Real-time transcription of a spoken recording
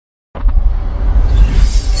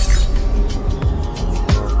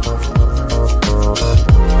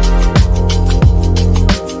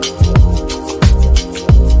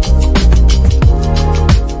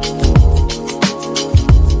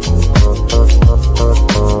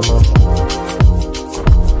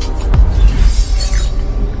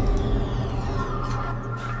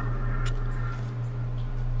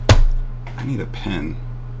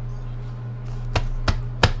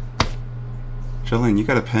Jolene, you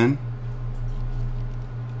got a pen?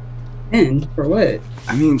 And for what?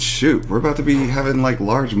 I mean, shoot, we're about to be having like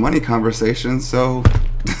large money conversations, so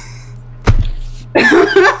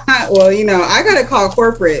Well, I gotta call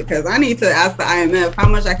corporate because I need to ask the IMF how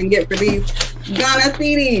much I can get for these Ghana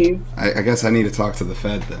CDs. I guess I need to talk to the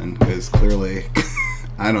Fed then, because clearly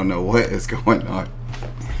I don't know what is going on.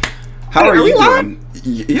 How are you doing?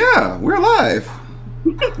 Yeah, we're live.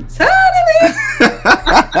 Totally.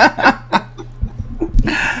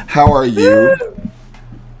 How are you?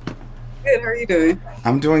 Good. How are you doing?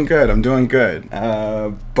 I'm doing good.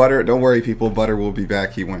 Butter, don't worry, people. Butter will be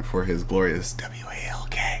back. He went for his glorious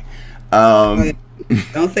WALK. Don't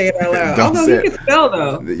say it out loud. Don't Although say he can spell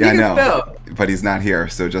though. Yeah, I know. Spell. But he's not here,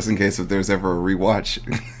 so just in case if there's ever a rewatch,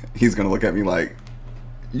 he's gonna look at me like,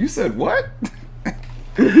 "You said what?"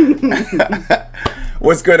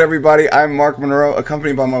 What's good, everybody? I'm Mark Monroe,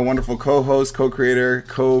 accompanied by my wonderful co-host, co-creator,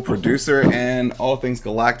 co-producer, and all things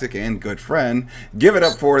galactic and good friend. Give it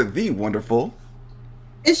up for the wonderful.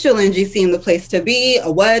 It's Jolene GC, the place to be.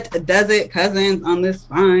 What does it, cousins, on this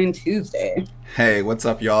fine Tuesday? Hey, what's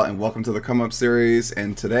up, y'all, and welcome to the Come Up series.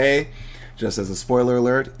 And today, just as a spoiler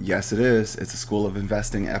alert, yes, it is. It's a School of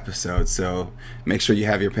Investing episode, so make sure you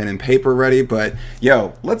have your pen and paper ready. But,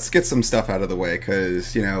 yo, let's get some stuff out of the way,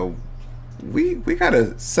 because, we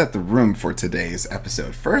gotta set the room for today's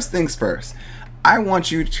episode. First things first, I want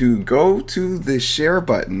you to go to the share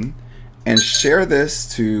button and share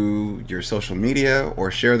this to your social media, or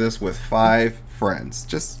share this with 5 friends.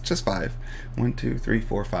 Just 5. 1, 2, 3,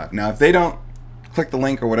 4, 5. Now, if they don't click the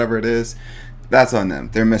link or whatever it is, that's on them.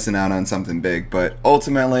 They're missing out on something big. But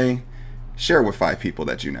ultimately, share with 5 people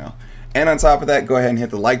that you know. And on top of that, go ahead and hit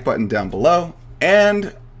the like button down below.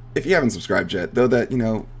 And if you haven't subscribed yet, though that,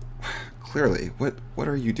 clearly, what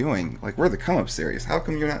are you doing? Like, we're the Come Up series. How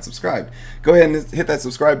come you're not subscribed? Go ahead and hit that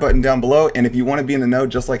subscribe button down below. And if you want to be in the know,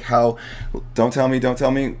 just like how, don't tell me,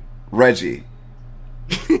 Reggie.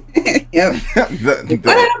 Yep. What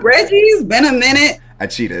up, Reggie? It's been a minute. I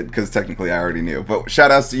cheated because technically I already knew. But shout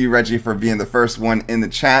outs to you, Reggie, for being the first one in the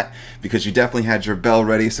chat, because you definitely had your bell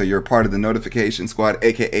ready. So you're part of the notification squad,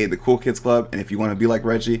 aka the Cool Kids Club. And if you want to be like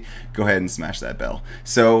Reggie, go ahead and smash that bell.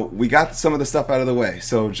 So we got some of the stuff out of the way.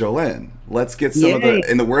 So Jolene, let's get some of the,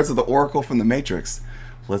 in the words of the Oracle from the Matrix,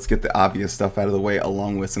 let's get the obvious stuff out of the way,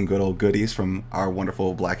 along with some good old goodies from our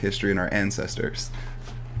wonderful Black history and our ancestors.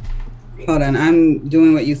 Hold on, I'm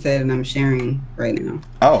doing what you said and I'm sharing right now.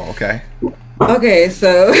 Oh, okay. Okay,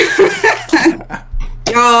 so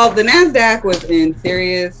y'all, the NASDAQ was in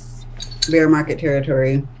serious bear market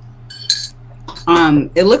territory.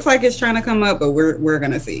 It looks like it's trying to come up, but we're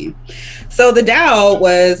gonna see. So the Dow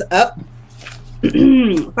was up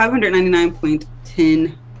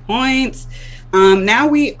 599.10 points. Now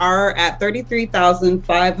we are at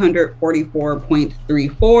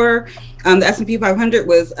 33,544.34. The S&P 500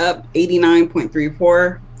 was up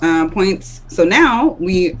 89.34 points. So now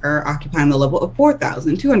we are occupying the level of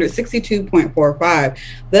 4,262.45.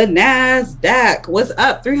 The NASDAQ was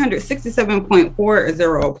up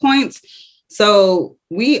 367.40 points. So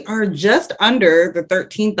we are just under the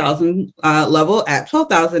 13,000 level at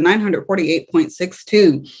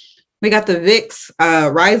 12,948.62. We got the VIX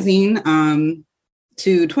rising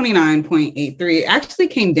to 29.83. Actually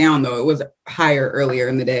came down, though. It was higher earlier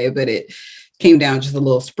in the day, but it came down just a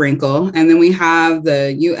little sprinkle. And then we have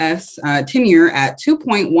the U.S. 10-year at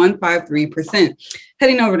 2.153%.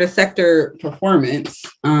 Heading over to sector performance.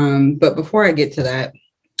 But before I get to that,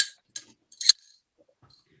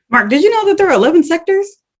 Mark, did you know that there are 11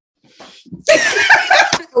 sectors?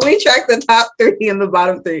 We track the top 3 and the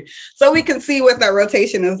bottom 3, so we can see what that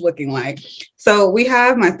rotation is looking like. So we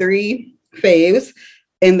have my 3 faves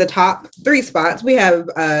in the top 3 spots. We have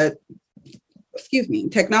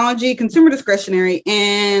technology, consumer discretionary,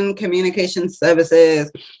 and communication services.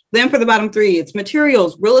 Then for the bottom 3, it's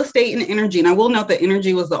materials, real estate, and energy. And I will note that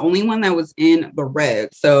energy was the only one that was in the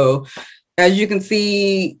red. So as you can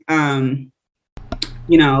see,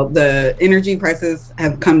 the energy prices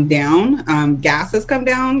have come down. Gas has come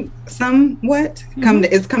down somewhat.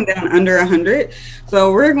 It's come down under 100.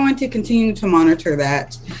 So we're going to continue to monitor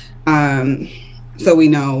that, so we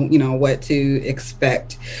know, what to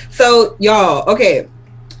expect. So y'all, okay.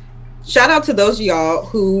 Shout out to those of y'all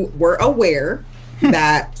who were aware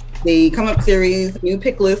that the Come Up series new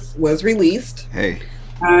pick list was released. Hey.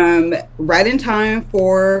 Right in time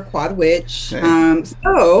for Quad Witch. Hey.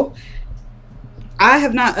 So I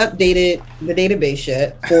have not updated the database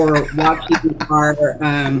yet for watching our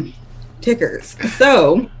tickers.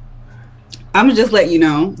 So I'm gonna just let you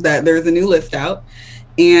know that there's a new list out,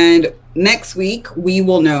 and next week we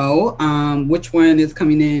will know which one is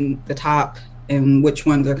coming in the top and which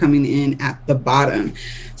ones are coming in at the bottom.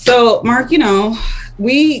 So, Mark, you know,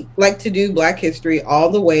 we like to do Black history all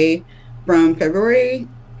the way from February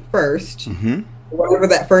 1st, whatever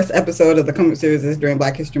that first episode of the Come Up series is during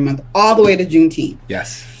Black History Month, all the way to Juneteenth.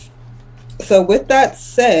 Yes. So with that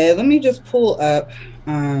said, let me just pull up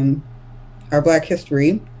our Black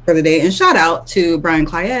history for the day, and shout out to Brian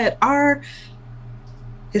Clyette, our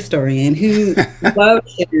historian, who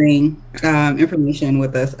loves sharing information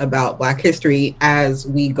with us about Black history as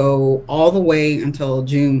we go all the way until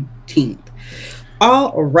Juneteenth.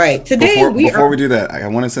 All right, today before we do that, I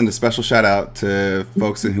want to send a special shout out to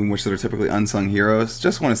folks in which that are typically unsung heroes.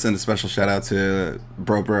 Just want to send a special shout out to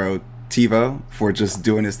Bro TiVo for just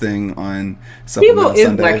doing his thing on Supplemental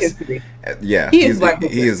Sundays. Black history. Yeah, he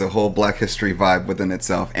is a whole Black history vibe within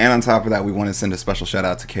itself. And on top of that, we want to send a special shout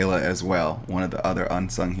out to Kayla as well, one of the other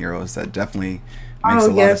unsung heroes that definitely makes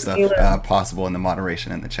a lot of stuff possible in the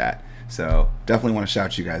moderation in the chat. So definitely want to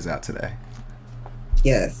shout you guys out today.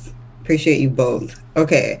 Yes. Appreciate you both.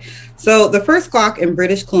 Okay, so the first clock in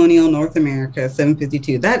British colonial North America,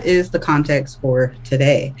 752. That is the context for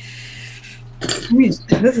today. This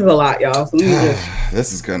is a lot, y'all. So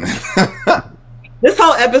this is gonna. This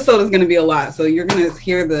whole episode is gonna be a lot. So you're gonna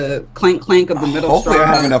hear the clank clank of the middle. Hopefully,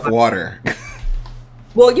 I have enough water.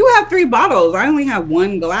 Well, you have 3 bottles. I only have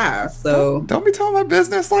 1 glass. So don't be telling my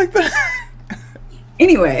business like that.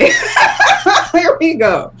 Anyway, here we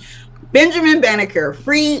go. Benjamin Banneker,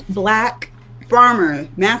 free Black farmer,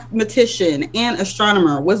 mathematician, and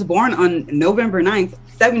astronomer, was born on November 9th,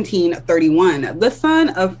 1731, the son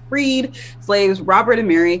of freed slaves Robert and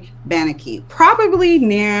Mary Bannaky, probably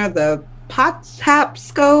near the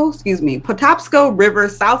Patapsco River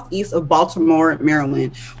southeast of Baltimore,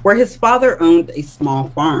 Maryland, where his father owned a small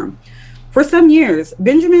farm. For some years,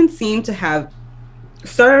 Benjamin seemed to have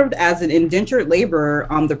served as an indentured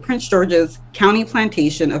laborer on the Prince George's County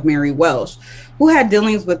plantation of Mary Welsh, who had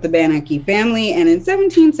dealings with the Bannaky family, and in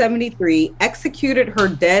 1773 executed her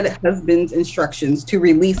dead husband's instructions to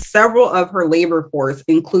release several of her labor force,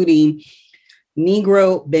 including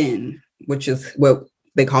Negro Ben, which is what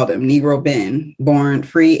they called him, Negro Ben, born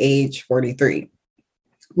free, age 43.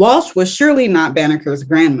 Walsh was surely not Banneker's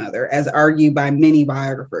grandmother, as argued by many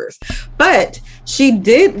biographers, but she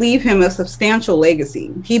did leave him a substantial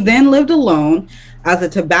legacy. He then lived alone as a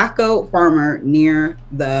tobacco farmer near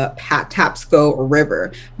the Patapsco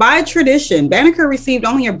River. By tradition, Banneker received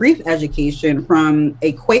only a brief education from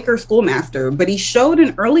a Quaker schoolmaster, but he showed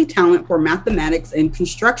an early talent for mathematics and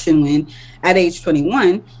construction when, at age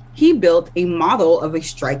 21, he built a model of a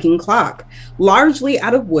striking clock, largely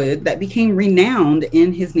out of wood, that became renowned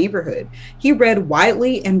in his neighborhood. He read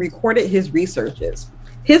widely and recorded his researches.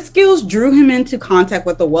 His skills drew him into contact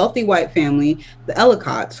with a wealthy white family, the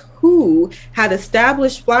Ellicotts, who had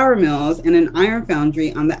established flour mills and an iron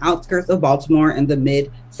foundry on the outskirts of Baltimore in the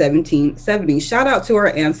mid-1770s. Shout out to our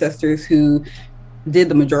ancestors who did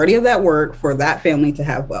the majority of that work for that family to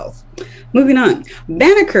have wealth. Moving on,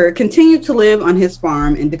 Banneker continued to live on his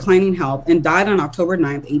farm in declining health and died on October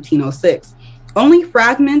 9th, 1806. Only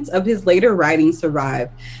fragments of his later writings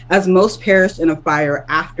survive, as most perished in a fire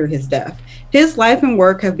after his death. His life and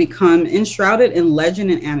work have become enshrouded in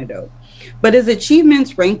legend and anecdote, but his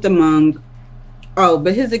achievements ranked him among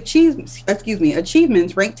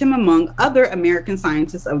other American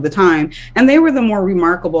scientists of the time, and they were the more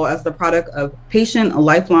remarkable as the product of patient,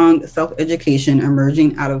 lifelong self-education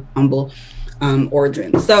emerging out of humble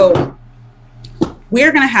origins. So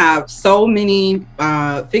we're going to have so many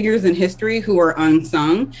figures in history who are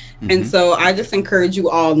unsung. Mm-hmm. And so I just encourage you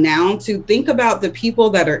all now to think about the people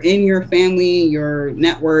that are in your family, your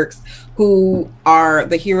networks, who are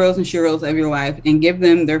the heroes and sheroes of your life, and give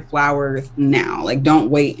them their flowers now. Like, don't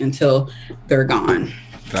wait until they're gone.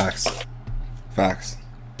 Facts.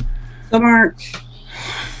 So Mark,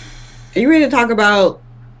 are you ready to talk about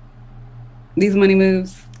these money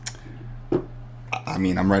moves? I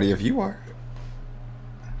mean, I'm ready if you are.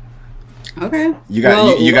 Okay. You got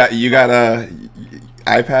a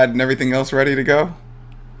iPad and everything else ready to go?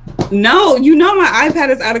 No, you know my iPad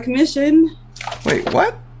is out of commission. Wait,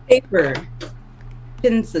 what? Paper,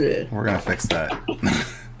 pencil. We're gonna fix that.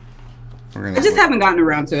 I just haven't gotten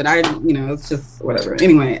around to it. It's just whatever.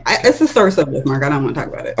 Anyway, it's a sore subject, Mark. I don't want to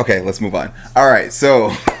talk about it. Okay, let's move on. All right,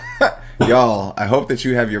 so y'all, I hope that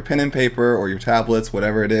you have your pen and paper or your tablets,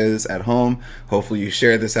 whatever it is, at home. Hopefully you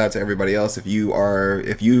share this out to everybody else. If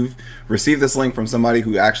you've received this link from somebody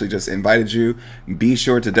who actually just invited you, be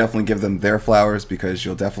sure to definitely give them their flowers, because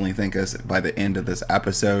you'll definitely thank us by the end of this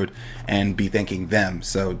episode and be thanking them.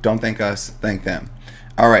 So don't thank us, thank them.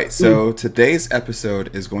 All right, so today's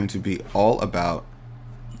episode is going to be all about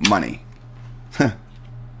money.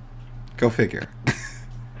 Go figure.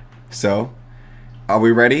 So, are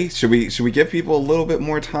we ready? Should we give people a little bit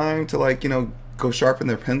more time to, like, go sharpen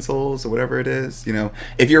their pencils or whatever it is?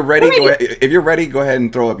 If you're ready, go ahead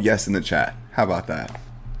and throw up yes in the chat. How about that?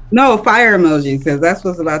 No, fire emoji says that's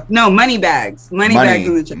what's about. No, money bags. Money bags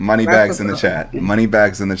in the chat. Money bags in the chat. Money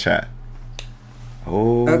bags in the chat.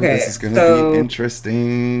 Oh, okay, this is going to be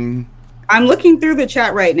interesting. I'm looking through the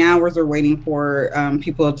chat right now as we're waiting for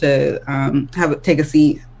people to take a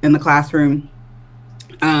seat in the classroom.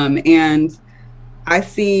 And I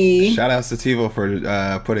see. Shout out to Tivo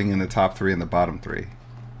for putting in the top 3 and the bottom 3.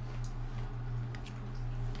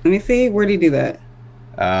 Let me see. Where do you do that?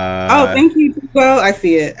 Thank you. Well, I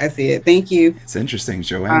see it. Thank you. It's interesting.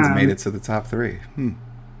 Joanne's made it to the top 3.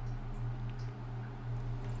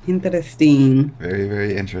 Interesting. Very,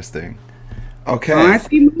 very interesting. Okay. I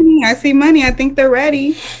see money. I think they're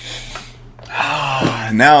ready.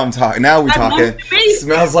 Now I'm talking. Now we're talking.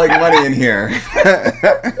 Smells like money in here.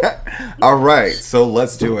 All right, so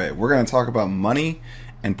let's do it. We're going to talk about money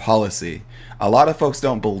and policy. A lot of folks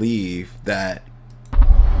don't believe that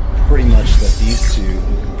pretty much that these two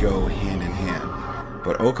go hand in hand,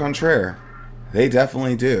 but au contraire, they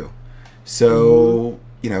definitely do. So,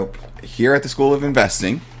 here at the School of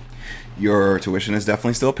Investing, your tuition is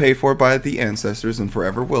definitely still paid for by the ancestors and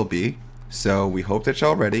forever will be. So we hope that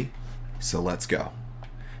y'all ready. So let's go.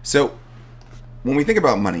 So when we think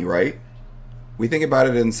about money, right? We think about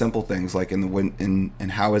it in simple things like in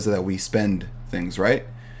how is it that we spend things, right?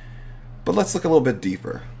 But let's look a little bit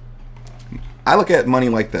deeper. I look at money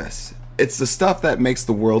like this. It's the stuff that makes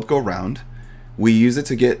the world go round. We use it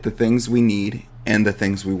to get the things we need and the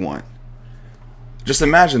things we want. Just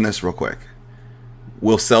imagine this real quick.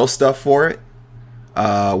 We'll sell stuff for it,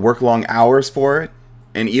 work long hours for it,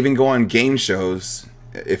 and even go on game shows,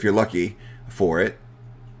 if you're lucky, for it.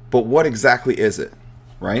 But what exactly is it,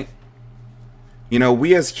 right?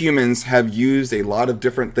 We as humans have used a lot of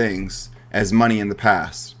different things as money in the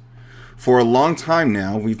past. For a long time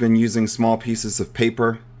now, we've been using small pieces of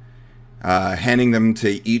paper, handing them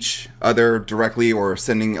to each other directly or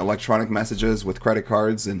sending electronic messages with credit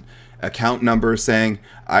cards and account numbers saying,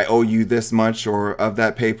 I owe you this much or of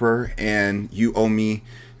that paper and you owe me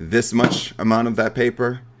this much amount of that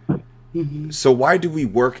paper. Mm-hmm. So why do we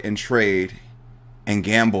work and trade and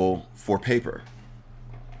gamble for paper?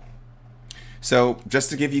 So just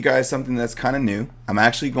to give you guys something that's kind of new, I'm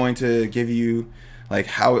actually going to give you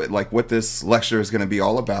what this lecture is going to be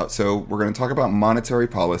all about. So we're going to talk about monetary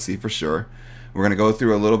policy for sure. We're going to go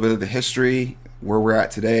through a little bit of the history, where we're at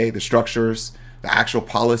today, the structures, the actual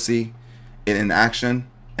policy in action,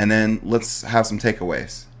 and then let's have some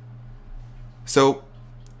takeaways. So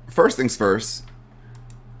first things first,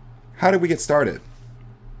 how did we get started?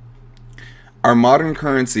 Our modern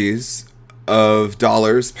currencies of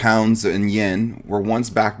dollars, pounds, and yen were once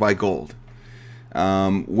backed by gold,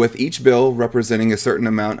 with each bill representing a certain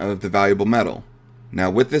amount of the valuable metal. Now,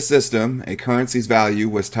 with this system, a currency's value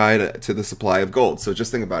was tied to the supply of gold. So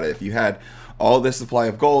just think about it. If you had all this supply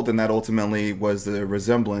of gold, then that ultimately was the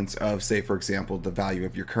resemblance of, say, for example, the value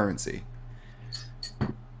of your currency.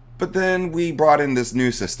 But then we brought in this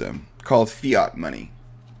new system called fiat money.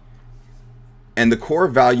 And the core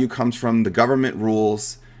value comes from the government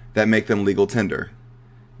rules that make them legal tender.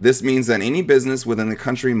 This means that any business within the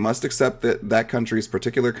country must accept that country's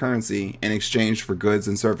particular currency in exchange for goods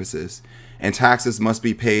and services, and taxes must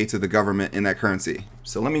be paid to the government in that currency.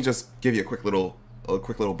 So let me just give you a quick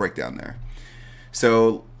little breakdown there.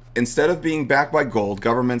 So instead of being backed by gold,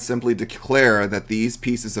 governments simply declare that these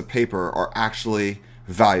pieces of paper are actually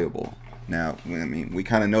valuable. Now, we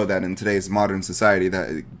kind of know that in today's modern society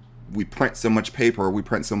that we print so much paper, we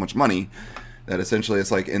print so much money, that essentially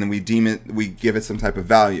it's like, and then we give it some type of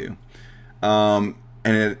value. And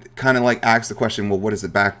it kind of asks the question, well, what is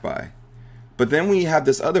it backed by? But then we have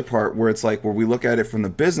this other part where it's where we look at it from the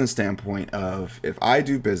business standpoint of, if I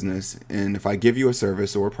do business and if I give you a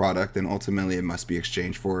service or a product, then ultimately it must be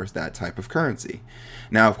exchanged for that type of currency.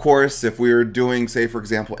 Now, of course, if we were doing, say, for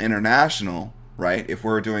example, international, right? If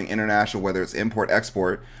we're doing international, whether it's import,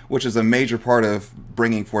 export, which is a major part of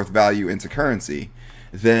bringing forth value into currency,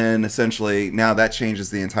 then essentially now that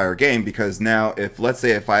changes the entire game, because now let's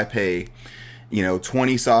say if I pay,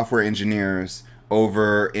 20 software engineers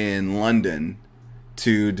over in London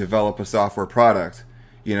to develop a software product,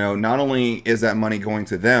 not only is that money going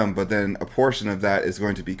to them, but then a portion of that is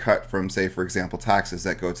going to be cut from, say, for example, taxes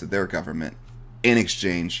that go to their government in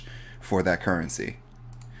exchange for that currency.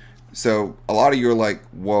 So a lot of you are like,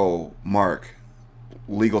 whoa, Mark,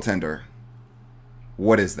 legal tender,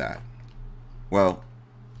 what is that? Well,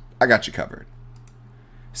 I got you covered.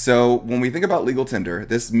 So when we think about legal tender,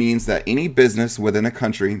 this means that any business within a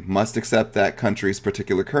country must accept that country's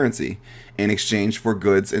particular currency in exchange for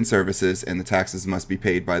goods and services, and the taxes must be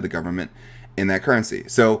paid by the government in that currency.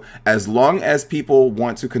 So as long as people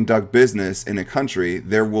want to conduct business in a country,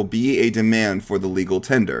 there will be a demand for the legal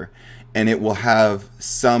tender, and it will have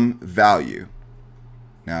some value.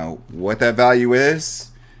 Now, what that value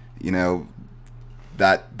is,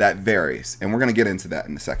 that varies, and we're going to get into that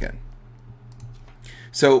in a second.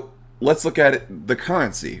 So let's look at the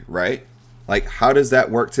currency, right? Like, how does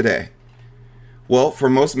that work today? Well, for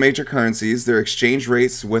most major currencies, their exchange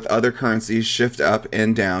rates with other currencies shift up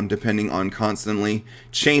and down depending on constantly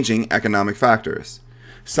changing economic factors.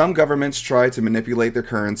 Some governments try to manipulate their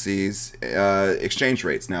currencies' exchange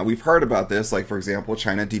rates. Now, we've heard about this, like, for example,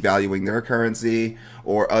 China devaluing their currency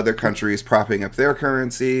or other countries propping up their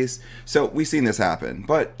currencies. So we've seen this happen.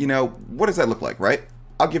 But, what does that look like, right?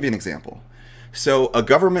 I'll give you an example. So a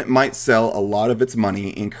government might sell a lot of its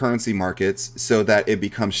money in currency markets so that it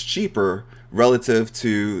becomes cheaper relative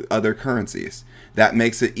to other currencies. That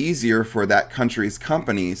makes it easier for that country's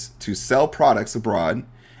companies to sell products abroad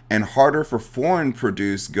and harder for foreign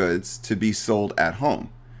produced goods to be sold at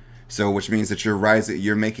home. So which means that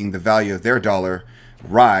you're making the value of their dollar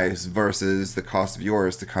rise versus the cost of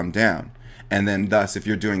yours to come down. And then thus, if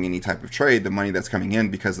you're doing any type of trade, the money that's coming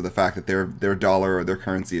in because of the fact that their dollar or their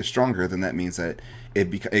currency is stronger, then that means that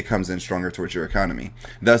it comes in stronger towards your economy,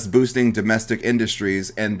 thus boosting domestic industries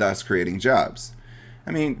and thus creating jobs.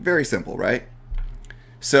 I mean, very simple, right?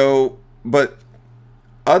 So, but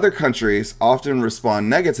other countries often respond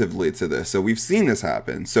negatively to this. So we've seen this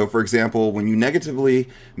happen. So for example, when you negatively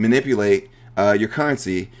manipulate your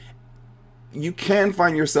currency, you can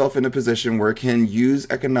find yourself in a position where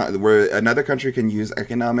where another country can use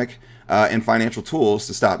economic and financial tools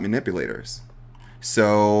to stop manipulators.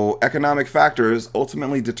 So economic factors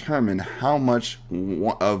ultimately determine how much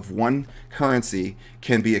of one currency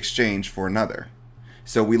can be exchanged for another.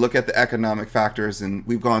 So we look at the economic factors, and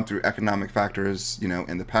we've gone through economic factors,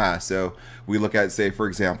 in the past. So we look at, say, for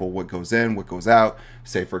example, what goes in, what goes out.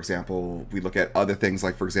 Say, for example, we look at other things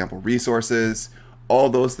like, for example, resources, all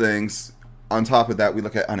those things. On top of that, we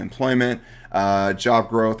look at unemployment, job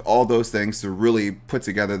growth, all those things to really put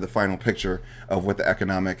together the final picture of what the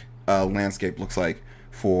economic landscape looks like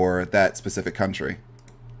for that specific country.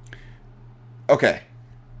 Okay,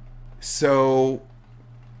 so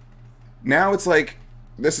now it's like,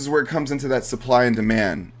 this is where it comes into that supply and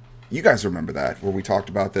demand. You guys remember that, where we talked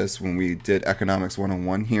about this when we did Economics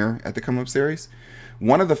 101 here at the Come Up series?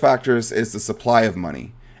 One of the factors is the supply of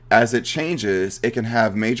money. As it changes, it can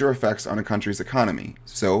have major effects on a country's economy.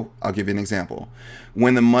 So, I'll give you an example.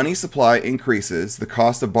 When the money supply increases, the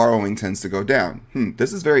cost of borrowing tends to go down.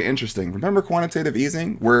 This is very interesting. Remember quantitative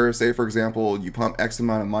easing, where, say, for example, you pump X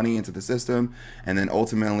amount of money into the system, and then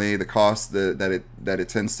ultimately the cost that it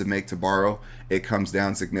tends to make to borrow, it comes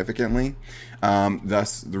down significantly.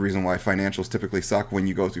 Thus, the reason why financials typically suck when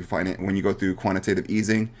you go through quantitative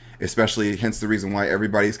easing, especially hence the reason why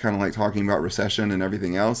everybody's kind of like talking about recession and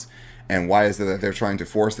everything else. And why is it that they're trying to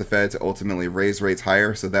force the Fed to ultimately raise rates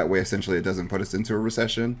higher, so that way essentially it doesn't put us into a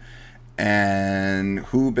recession? And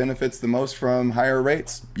who benefits the most from higher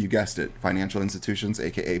rates? You guessed it, financial institutions,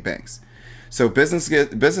 aka banks. So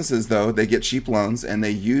businesses, though, they get cheap loans and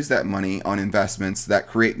they use that money on investments that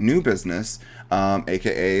create new business,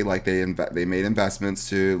 aka like they made investments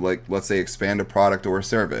to, like, let's say, expand a product or a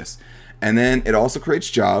service. And then it also creates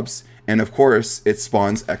jobs, and of course it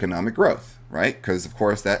spawns economic growth, right? Because of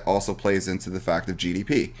course that also plays into the fact of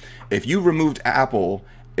GDP. If you removed Apple,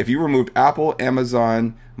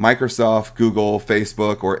 Amazon, Microsoft, Google,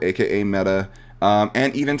 Facebook, or aka Meta,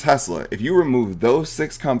 and even Tesla, if you remove those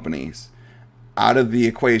 6 companies out of the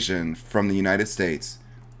equation from the United States,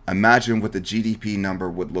 imagine what the GDP number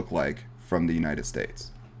would look like from the United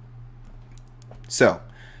States. So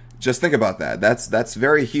just think about that. That's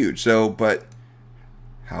very huge. So, but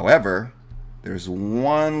however, there's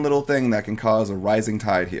one little thing that can cause a rising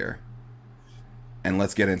tide here. And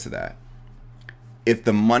let's get into that. If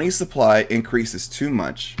the money supply increases too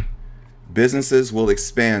much, businesses will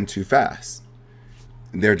expand too fast.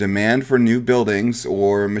 Their demand for new buildings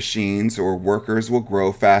or machines or workers will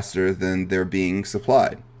grow faster than they're being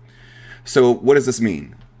supplied. So what does this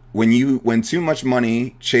mean? When too much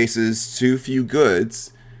money chases too few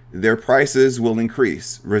goods, their prices will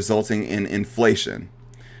increase, resulting in inflation.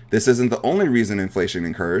 This isn't the only reason inflation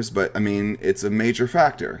occurs, but I mean, it's a major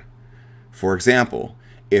factor. For example,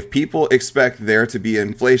 if people expect there to be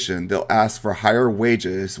inflation, they'll ask for higher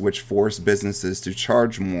wages, which force businesses to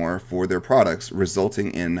charge more for their products,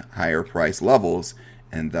 resulting in higher price levels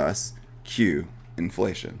and thus cue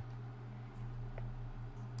inflation.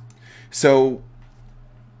 So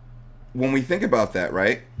when we think about that,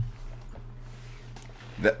 right?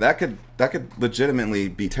 That could legitimately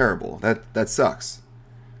be terrible. That sucks.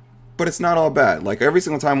 But it's not all bad. Like every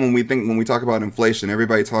single time when we talk about inflation,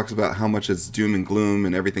 everybody talks about how much it's doom and gloom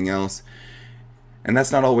and everything else. And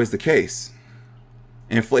that's not always the case.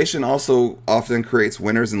 Inflation also often creates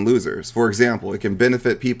winners and losers. For example, it can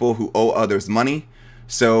benefit people who owe others money.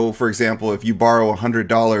 So, for example, if you borrow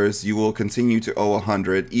 $100, you will continue to owe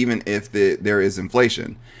 $100 even if there is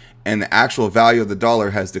inflation, and the actual value of the dollar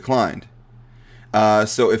has declined.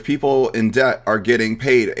 So if people in debt are getting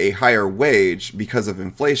paid a higher wage because of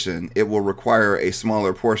inflation, it will require a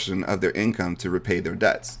smaller portion of their income to repay their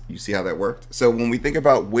debts. You see how that worked? So when we think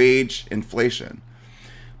about wage inflation,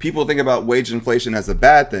 people think about wage inflation as a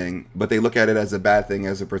bad thing, but they look at it as a bad thing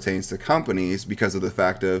as it pertains to companies because of the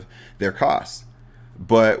fact of their costs.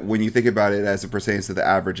 But when you think about it as it pertains to the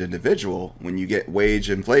average individual, when you get wage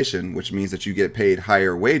inflation, which means that you get paid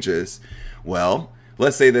higher wages, well,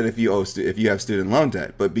 let's say that if you have student loan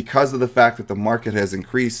debt, but because of the fact that the market has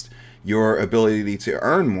increased your ability to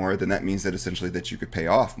earn more, then that means that essentially that you could pay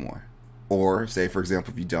off more. Or say, for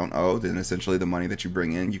example, if you don't owe, then essentially the money that you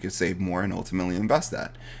bring in, you can save more and ultimately invest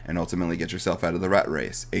that and ultimately get yourself out of the rat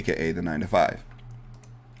race, aka the 9 to 5.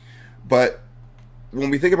 But when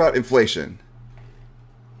we think about inflation,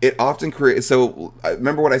 it often creates, so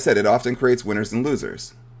remember what I said, it often creates winners and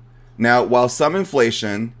losers. Now, while some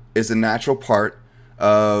inflation is a natural part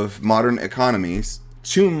of modern economies,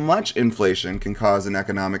 too much inflation can cause an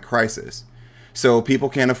economic crisis. So people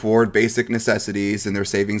can't afford basic necessities and their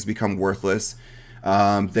savings become worthless.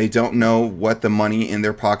 They don't know what the money in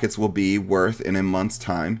their pockets will be worth in a month's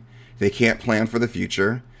time. They can't plan for the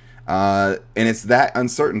future. And it's that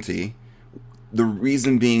uncertainty, the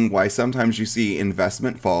reason being why sometimes you see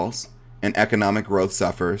investment falls and economic growth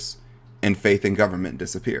suffers and faith in government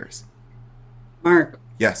disappears. Mark.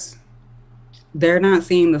 Yes. They're not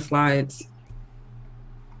seeing the slides.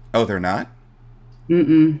 Oh, they're not?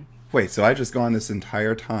 Mm-mm. Wait, so I just gone this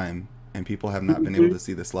entire time and people have not been able to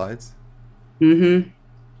see the slides? Mm-hmm.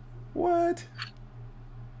 What?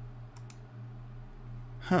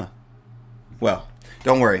 Huh. Well,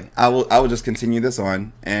 don't worry. I will just continue this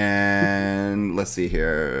on and let's see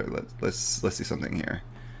here. Let's see something here.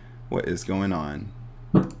 What is going on?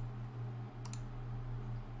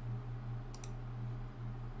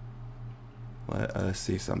 Let us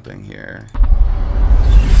see something here.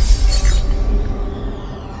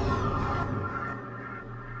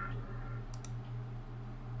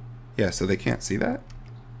 Yeah, so they can't see that?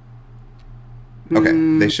 Okay,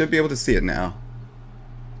 they should be able to see it now.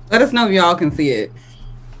 Let us know if y'all can see it.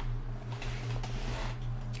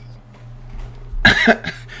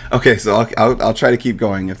 Okay, so I'll try to keep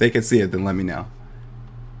going. If they can see it, then let me know.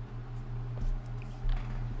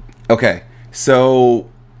 Okay, so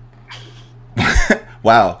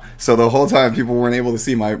wow. So the whole time people weren't able to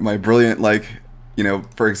see my brilliant, like, you know,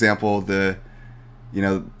 for example,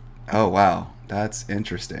 oh wow, that's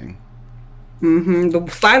interesting. The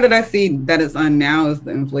slide that I see that is on now is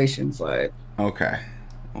the inflation slide. Okay.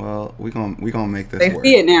 Well, we gonna make this work.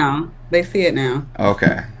 See it now. They see it now.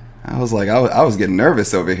 Okay. I was like, I was getting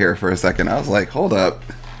nervous over here for a second. I was like, hold up.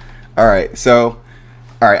 All right,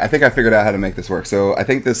 I think I figured out how to make this work. So I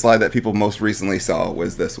think the slide that people most recently saw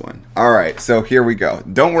was this one. All right, so here we go.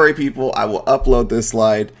 Don't worry, people. I will upload this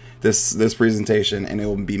slide, this presentation, and it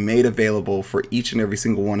will be made available for each and every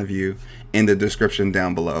single one of you in the description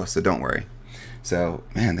down below. So don't worry. So,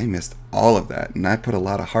 man, they missed all of that. And I put a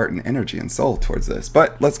lot of heart and energy and soul towards this.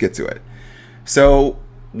 But let's get to it. So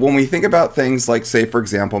when we think about things like, say, for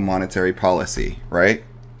example, monetary policy, right?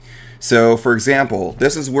 So, for example,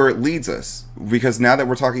 this is where it leads us. Because now that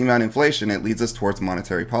we're talking about inflation, it leads us towards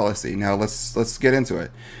monetary policy. Now, let's get into it.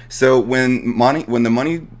 So when the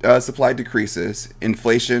money supply decreases,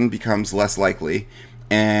 inflation becomes less likely.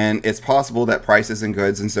 And it's possible that prices in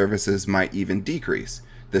goods and services might even decrease.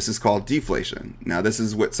 This is called deflation. Now, this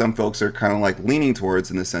is what some folks are kind of like leaning towards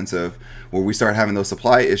in the sense of where we start having those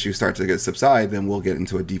supply issues start to subside, then we'll get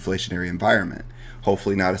into a deflationary environment.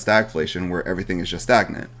 Hopefully not a stagflation where everything is just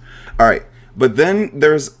stagnant. All right, but then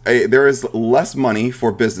there is less money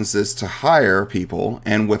for businesses to hire people,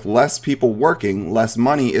 and with less people working, less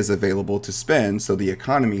money is available to spend, so the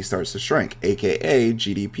economy starts to shrink, aka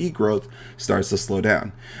GDP growth starts to slow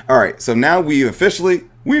down. All right, so now we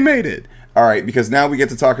made it. All right, because now we get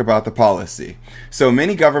to talk about the policy. So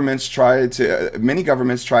many governments try to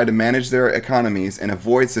manage their economies and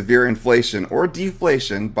avoid severe inflation or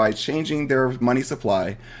deflation by changing their money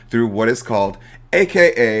supply through what is called,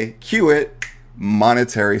 aka, cue it,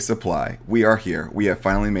 monetary supply. We are here. We have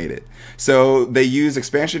finally made it. So they use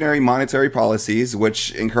expansionary monetary policies,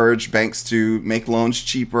 which encourage banks to make loans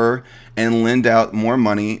cheaper and lend out more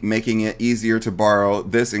money, making it easier to borrow.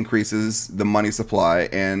 This increases the money supply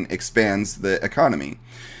and expands the economy.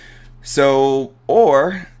 So,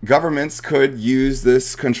 or governments could use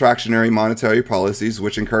this contractionary monetary policies,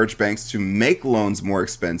 which encourage banks to make loans more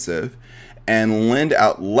expensive and lend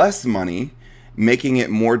out less money, making it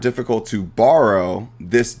more difficult to borrow.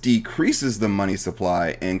 This decreases the money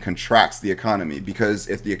supply and contracts the economy, because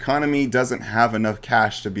if the economy doesn't have enough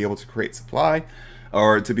cash to be able to create supply,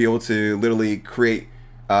 or to be able to literally create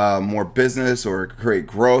more business or create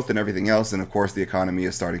growth and everything else, and of course the economy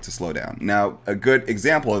is starting to slow down. Now, a good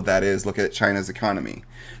example of that is look at China's economy.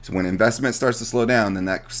 So when investment starts to slow down, then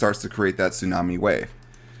that starts to create that tsunami wave.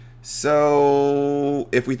 So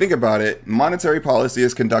if we think about it, monetary policy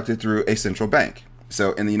is conducted through a central bank.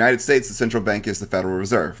 So in the United States, the central bank is the Federal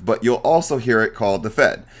Reserve, but you'll also hear it called the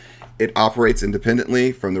Fed. It operates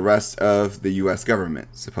independently from the rest of the US government,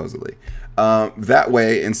 supposedly. That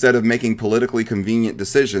way, instead of making politically convenient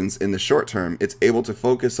decisions in the short term, it's able to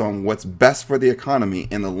focus on what's best for the economy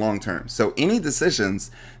in the long term. So any decisions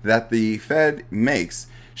that the Fed makes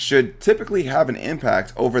should typically have an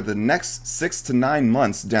impact over the next 6 to 9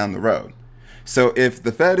 months down the road. So if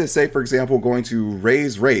the Fed is, say, for example, going to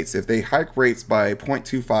raise rates, if they hike rates by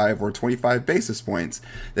 0.25 or 25 basis points,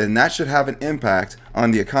 then that should have an impact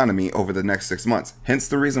on the economy over the next 6 months. Hence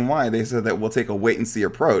the reason why they said that we'll take a wait and see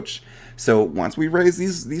approach. So once we raise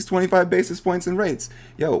these 25 basis points in rates,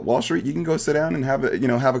 Wall Street, you can go sit down and have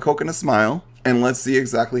a Coke and a smile, and let's see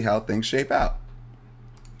exactly how things shape out.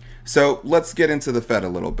 So let's get into the Fed a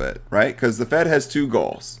little bit, right? Because the Fed has two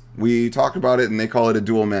goals. We talked about it, and they call it a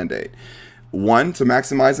dual mandate. One, to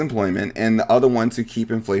maximize employment, and the other one to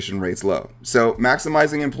keep inflation rates low. So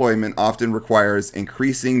maximizing employment often requires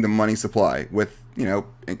increasing the money supply with,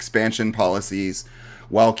 expansion policies,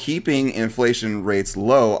 while keeping inflation rates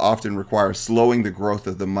low often requires slowing the growth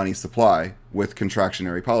of the money supply with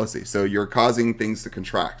contractionary policy. So you're causing things to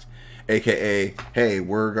contract, aka, hey,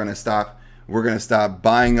 we're going to stop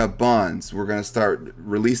buying up bonds. We're going to start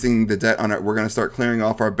releasing the debt on it. We're going to start clearing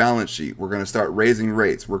off our balance sheet. We're going to start raising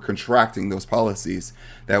rates. We're contracting those policies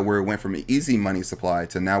that went from an easy money supply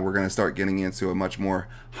to now we're going to start getting into a much more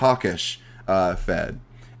hawkish Fed.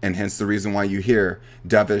 And hence the reason why you hear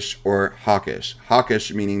dovish or hawkish.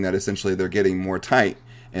 Hawkish meaning that essentially they're getting more tight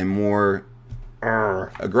and more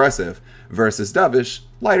aggressive, versus dovish,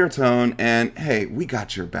 lighter tone, and hey, we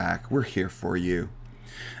got your back. We're here for you.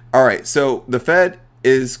 All right, so the Fed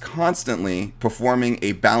is constantly performing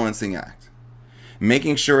a balancing act,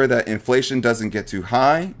 making sure that inflation doesn't get too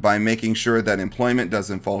high by making sure that employment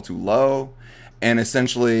doesn't fall too low, and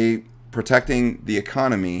essentially protecting the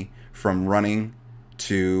economy from running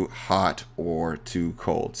too hot or too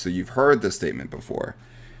cold. So you've heard this statement before.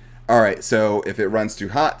 All right, so if it runs too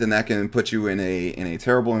hot, then that can put you in a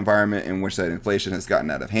terrible environment in which that inflation has gotten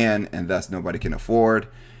out of hand, and thus nobody can afford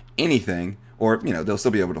anything. Or, they'll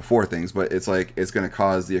still be able to afford things, but it's going to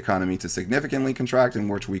cause the economy to significantly contract, in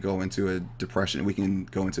which we go into a depression. We can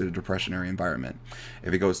go into a depressionary environment.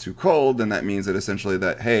 If it goes too cold, then that means that essentially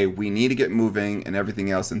that, hey, we need to get moving and everything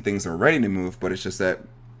else, and things are ready to move, but it's just that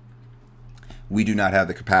we do not have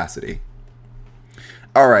the capacity.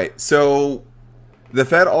 All right, so the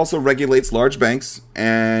Fed also regulates large banks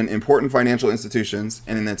and important financial institutions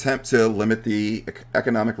in an attempt to limit the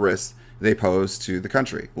economic risks they pose to the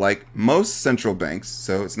country. Like most central banks,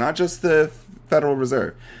 so it's not just the Federal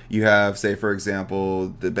Reserve. You have, say, for example,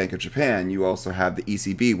 the Bank of Japan. You also have the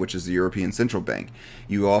ECB, which is the European Central Bank.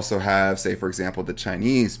 You also have, say, for example, the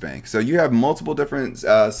Chinese bank. So you have multiple different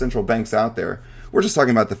central banks out there. We're just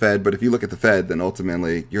talking about the Fed, but if you look at the Fed, then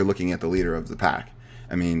ultimately you're looking at the leader of the pack.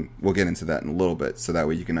 I mean, we'll get into that in a little bit, so that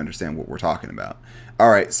way you can understand what we're talking about.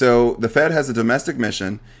 All right, so the Fed has a domestic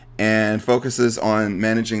mission and focuses on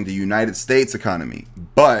managing the United States economy.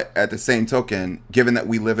 But at the same token, given that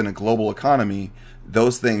we live in a global economy,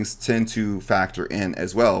 those things tend to factor in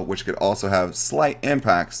as well, which could also have slight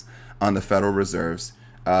impacts on the Federal Reserve's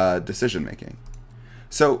decision making.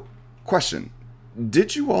 So, question,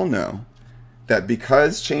 did you all know that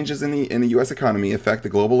because changes in the U.S. economy affect the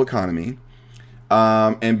global economy,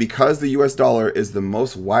 and because the U.S. dollar is the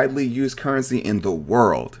most widely used currency in the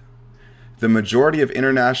world, the majority of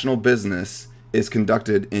international business is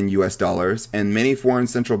conducted in U.S. dollars, and many foreign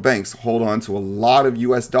central banks hold on to a lot of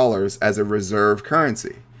U.S. dollars as a reserve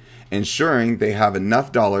currency, ensuring they have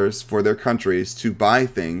enough dollars for their countries to buy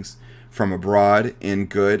things from abroad in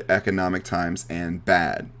good economic times and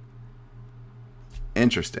bad.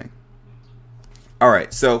 Interesting. All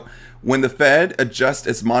right, so When the Fed adjusts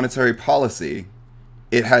its monetary policy,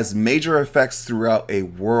 it has major effects throughout a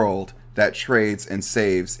world that trades and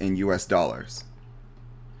saves in US dollars.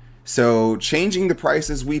 So changing the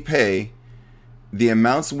prices we pay, the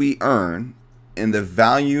amounts we earn, and the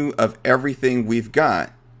value of everything we've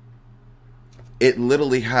got, it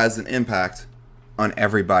literally has an impact on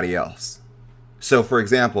everybody else. So for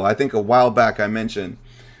example, I think a while back I mentioned,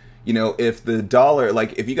 you know, if the dollar,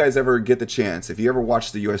 like if you guys ever get the chance, if you ever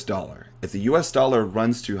watch the US dollar, if the US dollar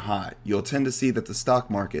runs too high, you'll tend to see that the stock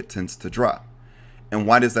market tends to drop. And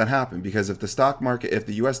why does that happen? Because if the stock market, if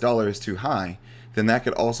the US dollar is too high, then that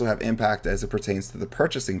could also have impact as it pertains to the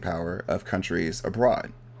purchasing power of countries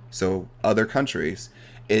abroad. So other countries,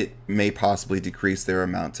 it may possibly decrease their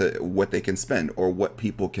amount to what they can spend or what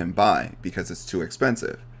people can buy because it's too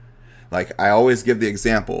expensive. Like I always give the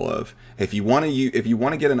example of if you want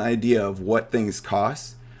to get an idea of what things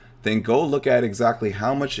cost, then go look at exactly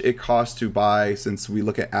how much it costs to buy. Since we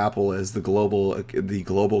look at Apple as the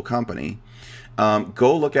global company,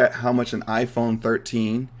 go look at how much an iPhone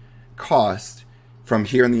 13 cost from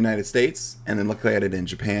here in the United States, and then look at it in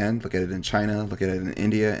Japan, look at it in China, look at it in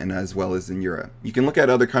India, and as well as in Europe. You can look at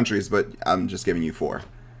other countries, but I'm just giving you 4.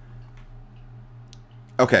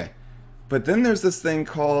 Okay, but then there's this thing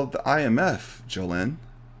called the IMF, Jolene.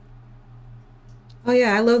 Oh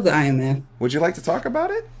yeah, I love the IMF. Would you like to talk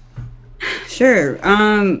about it? Sure.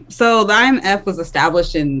 So the IMF was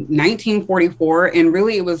established in 1944, and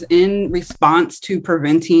really it was in response to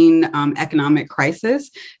preventing economic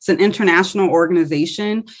crisis. It's an international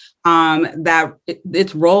organization that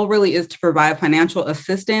its role really is to provide financial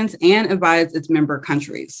assistance and advise its member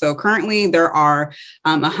countries. So currently there are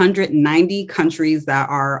 190 countries that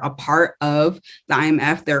are a part of the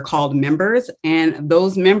IMF. They're called members, and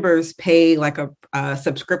those members pay like a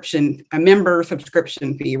member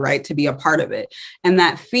subscription fee, right, to be a part of it. And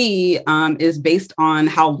that fee is based on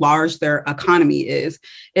how large their economy is.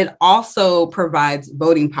 It also provides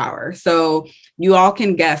voting power. So you all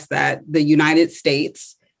can guess that the United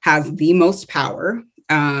States has the most power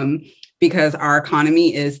because our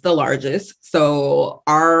economy is the largest. So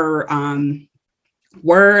our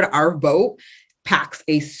our vote packs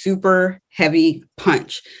a super heavy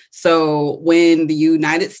punch. So when the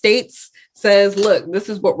United States says, look, this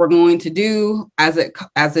is what we're going to do as it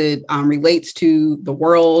relates to the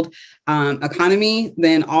world economy,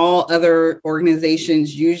 then all other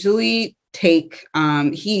organizations usually take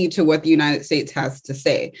heed to what the United States has to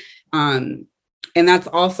say. And that's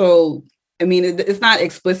also, I mean, it's not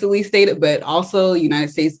explicitly stated, but also the United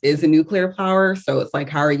States is a nuclear power. So it's like,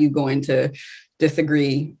 how are you going to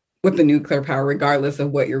disagree with the nuclear power, regardless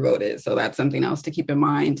of what your vote is? So that's something else to keep in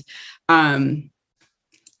mind.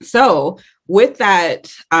 So with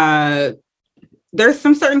that, there's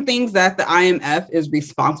some certain things that the IMF is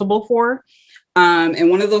responsible for. And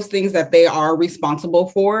one of those things that they are responsible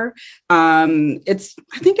for, I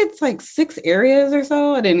think it's like 6 areas or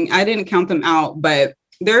so. I didn't count them out, but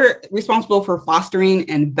they're responsible for fostering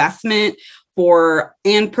investment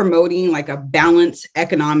and promoting like a balanced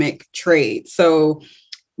economic trade. So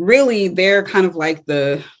really, they're kind of like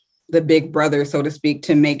the big brother, so to speak,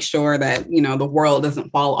 to make sure that, you know, the world doesn't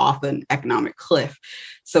fall off an economic cliff,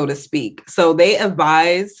 so to speak. So they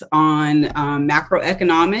advise on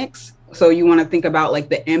macroeconomics. So you want to think about like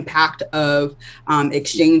the impact of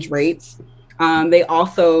exchange rates. They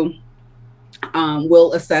also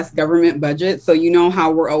will assess government budgets. So you know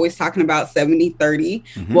how we're always talking about 70-30.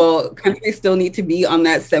 Mm-hmm. Well, countries still need to be on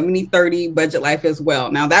that 70-30 budget life as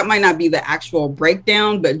well. Now, that might not be the actual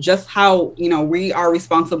breakdown, but just how, you know, we are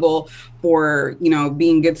responsible for, you know,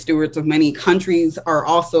 being good stewards of money. Countries are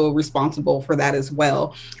also responsible for that as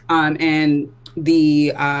well. And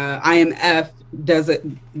the IMF does it,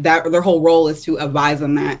 that their whole role is to advise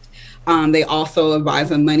on that. They also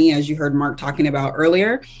advise on money, as you heard Mark talking about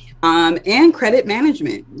earlier, and credit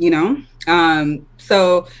management, you know.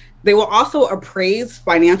 So they will also appraise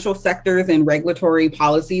financial sectors and regulatory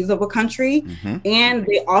policies of a country. Mm-hmm. And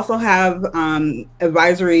they also have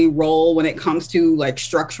advisory role when it comes to like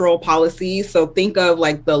structural policies. So think of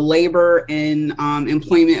like the labor and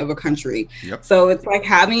employment of a country. Yep. So it's like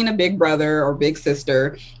having a big brother or big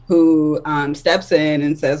sister who steps in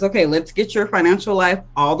and says, okay, let's get your financial life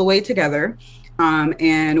all the way together.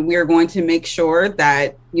 And we're going to make sure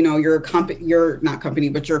that, you know, your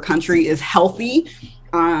country is healthy.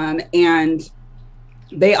 And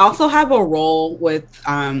they also have a role with,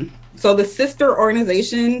 so the sister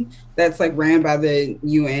organization that's like ran by the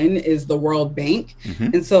UN is the World Bank.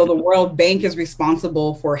 Mm-hmm. And so the World Bank is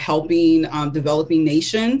responsible for helping developing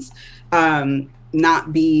nations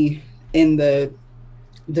not be in the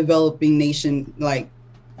developing nation, like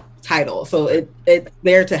title. So it's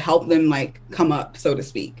there to help them like come up, so to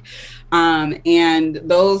speak. And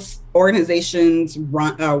those organizations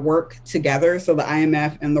work together. So the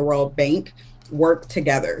IMF and the World Bank work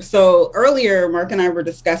together. So earlier, Mark and I were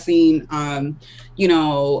discussing,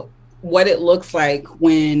 what it looks like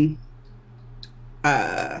when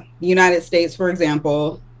the United States, for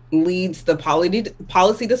example, leads the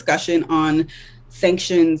policy discussion on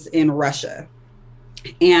sanctions in Russia,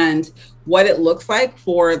 and what it looks like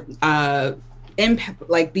for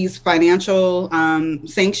like these financial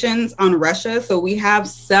sanctions on Russia. So we have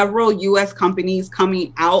several U.S. companies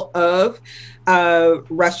coming out of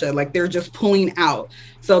Russia, like they're just pulling out.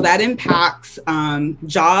 So that impacts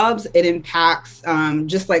jobs. It impacts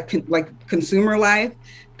just like consumer life.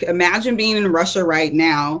 Imagine being in Russia right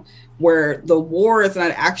now, where the war is not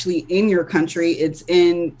actually in your country, it's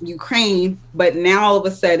in Ukraine, but now all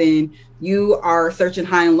of a sudden you are searching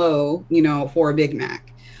high and low, for a Big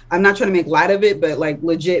Mac. I'm not trying to make light of it, but like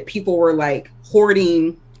legit people were like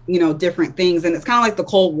hoarding, different things. And it's kind of like the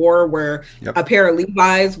Cold War, where a pair of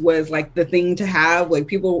Levi's was like the thing to have. Like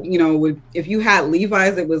people, if you had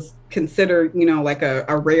Levi's, it was considered, like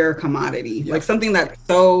a rare commodity, like something that's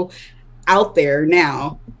so out there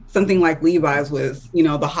now. Something like Levi's was,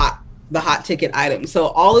 the hot ticket item. So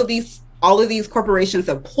all of these corporations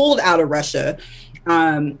have pulled out of Russia,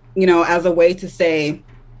 as a way to say,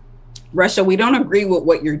 Russia, we don't agree with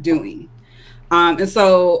what you're doing. And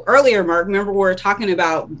so earlier, Mark, remember we were talking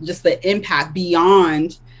about just the impact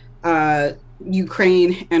beyond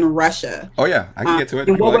Ukraine and Russia. Oh yeah, I can get to it.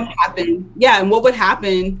 And what would happen? Yeah, and what would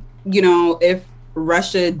happen, if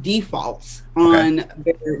Russia defaults on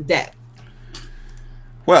their debt?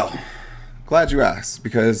 Well, glad you asked,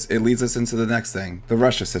 because it leads us into the next thing: the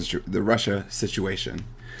Russia situation.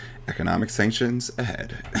 Economic sanctions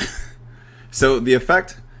ahead. So the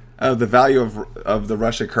effect of the value of the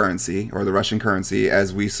Russia currency, or the Russian currency,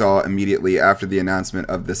 as we saw immediately after the announcement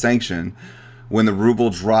of the sanction, when the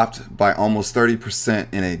ruble dropped by almost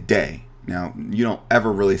 30% in a day. Now, you don't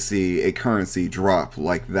ever really see a currency drop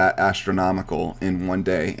like that astronomical in one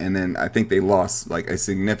day. And then I think they lost like a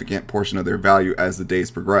significant portion of their value as the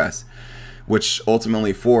days progress, which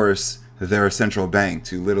ultimately forced their central bank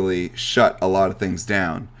to literally shut a lot of things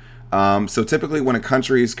down. So typically when a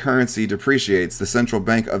country's currency depreciates, the central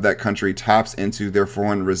bank of that country taps into their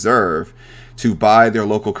foreign reserve to buy their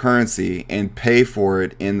local currency and pay for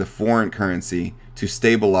it in the foreign currency to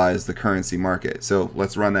stabilize the currency market. So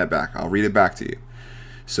let's run that back. I'll read it back to you.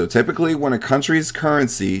 So typically when a country's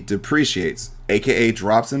currency depreciates, aka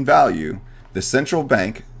drops in value, the central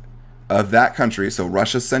bank of that country, so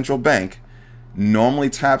Russia's central bank, normally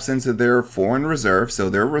taps into their foreign reserve, so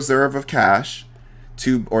their reserve of cash,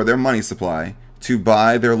 or their money supply, to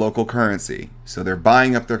buy their local currency. So they're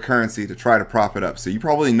buying up their currency to try to prop it up. So you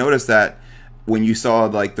probably noticed that when you saw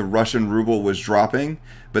like the Russian ruble was dropping,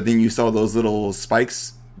 but then you saw those little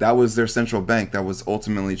spikes. That was their central bank that was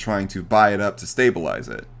ultimately trying to buy it up to stabilize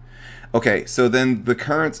it. Okay, so then the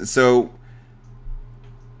currency, so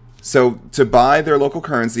to buy their local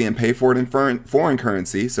currency and pay for it in foreign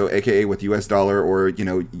currency, so aka with US dollar or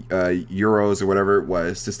euros or whatever it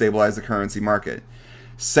was, to stabilize the currency market.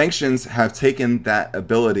 Sanctions have taken that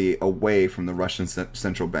ability away from the Russian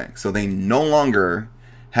central bank. So they no longer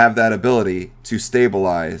have that ability to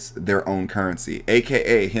stabilize their own currency,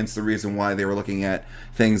 aka hence the reason why they were looking at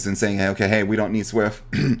things and saying, okay, hey, we don't need SWIFT.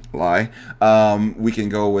 Lie. We can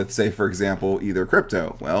go with, say, for example, either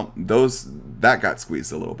crypto. Well, that got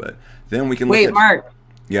squeezed a little bit. Then we can look at, Mark.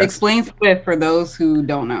 Yes. Explain SWIFT for those who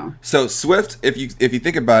don't know. So SWIFT, if you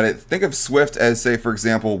think about it, think of SWIFT as, say, for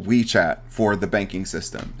example, WeChat for the banking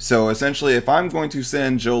system. So essentially, if I'm going to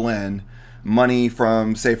send Jolene money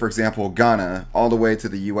from, say, for example, Ghana all the way to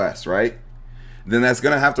the US, right? Then that's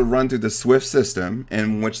going to have to run through the SWIFT system,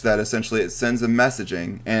 in which that essentially it sends a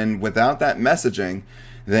messaging. And without that messaging,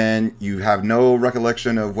 then you have no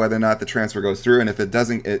recollection of whether or not the transfer goes through. And if it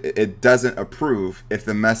doesn't, it doesn't approve if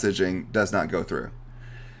the messaging does not go through.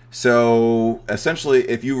 So essentially,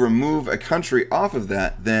 if you remove a country off of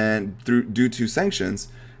that, then due to sanctions,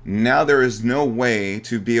 now there is no way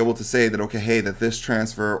to be able to say that, okay, hey, that this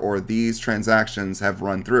transfer or these transactions have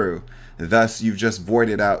run through. Thus, you've just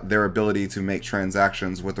voided out their ability to make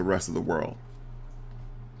transactions with the rest of the world.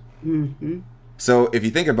 Mm-hmm. So if you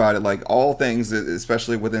think about it, like all things,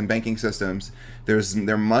 especially within banking systems,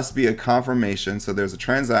 there must be a confirmation. So there's a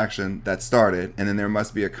transaction that started, and then there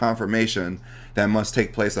must be a confirmation that must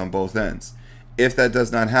take place on both ends. If that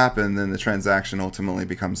does not happen, then the transaction ultimately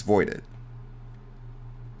becomes voided.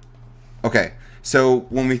 Okay, so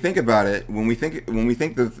when we think about it, when we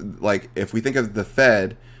think of, like, if we think of the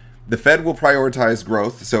Fed The Fed will prioritize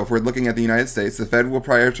growth. So if we're looking at the United States, the Fed will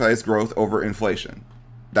prioritize growth over inflation.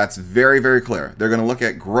 That's very, very clear. They're going to look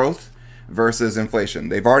at growth versus inflation.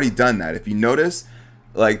 They've already done that. If you notice,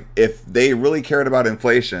 like, if they really cared about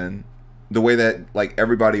inflation the way that, like,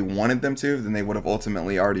 everybody wanted them to, then they would have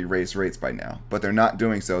ultimately already raised rates by now. But they're not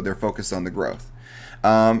doing so. They're focused on the growth.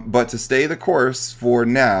 But to stay the course for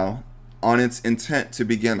now on its intent to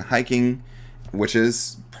begin hiking, which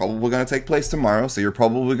is probably going to take place tomorrow. So you're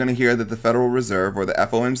probably going to hear that the Federal Reserve, or the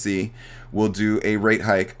FOMC, will do a rate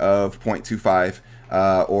hike of 0.25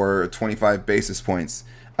 or 25 basis points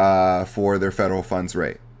for their federal funds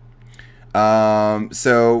rate.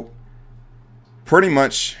 So pretty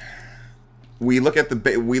much we look at a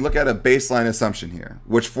baseline assumption here,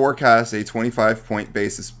 which forecasts a 25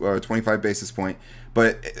 basis point,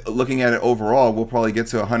 but looking at it overall, we'll probably get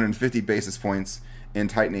to 150 basis points in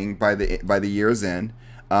tightening by the year's end,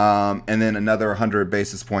 and then another 100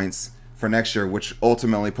 basis points for next year, which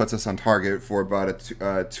ultimately puts us on target for about a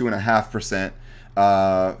 2.5%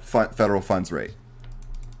 federal funds rate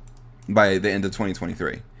by the end of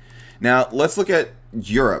 2023. Now, let's look at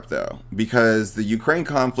Europe, though, because the Ukraine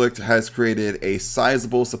conflict has created a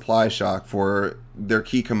sizable supply shock for their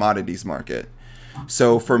key commodities market.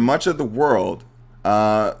 So for much of the world,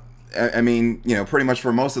 I mean, you know, pretty much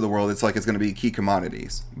for most of the world, it's going to be key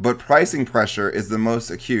commodities. But pricing pressure is the most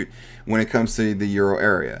acute when it comes to the Euro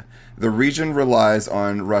area. The region relies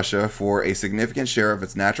on Russia for a significant share of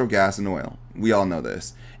its natural gas and oil. We all know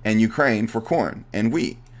this. And Ukraine for corn and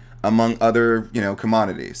wheat, among other, you know,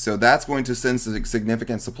 commodities. So that's going to send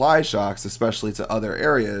significant supply shocks, especially to other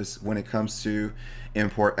areas when it comes to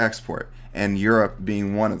import-export, and Europe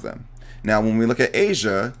being one of them. Now, when we look at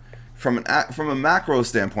Asia, from a macro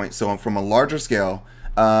standpoint, so from a larger scale,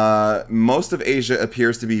 most of Asia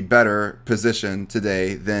appears to be better positioned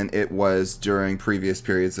today than it was during previous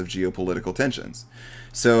periods of geopolitical tensions.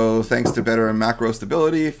 So thanks to better macro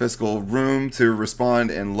stability, fiscal room to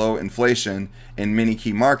respond, and low inflation in many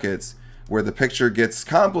key markets, where the picture gets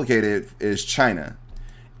complicated is China.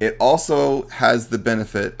 It also has the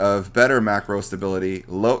benefit of better macro stability,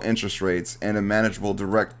 low interest rates, and a manageable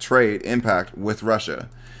direct trade impact with Russia,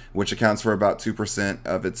 which accounts for about 2%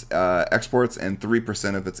 of its exports and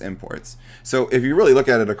 3% of its imports. So if you really look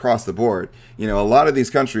at it across the board, you know, a lot of these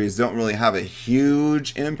countries don't really have a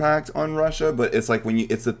huge impact on Russia, but it's like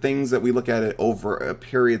it's the things that we look at it over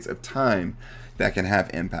periods of time that can have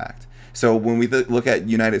impact. So when we look at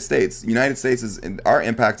United States our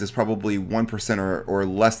impact is probably 1% or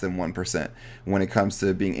less than 1% when it comes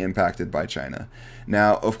to being impacted by China.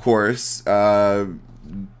 Now, of course,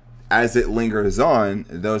 as it lingers on,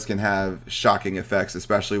 those can have shocking effects,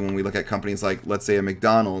 especially when we look at companies like, let's say, a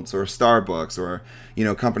McDonald's or Starbucks, or, you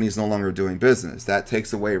know, companies no longer doing business. That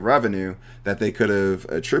takes away revenue that they could have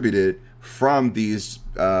attributed from these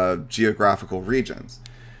geographical regions.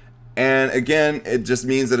 And again, it just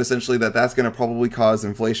means that essentially that's going to probably cause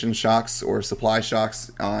inflation shocks or supply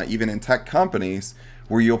shocks, even in tech companies,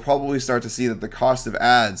 where you'll probably start to see that the cost of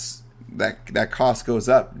ads, that cost goes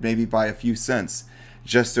up maybe by a few cents,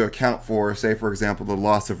 just to account for, say, for example, the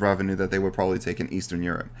loss of revenue that they would probably take in Eastern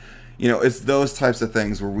Europe. You know, it's those types of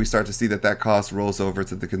things where we start to see that cost rolls over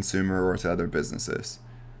to the consumer or to other businesses.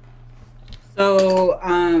 So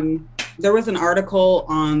there was an article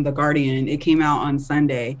on The Guardian. It came out on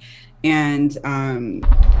Sunday, and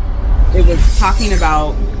it was talking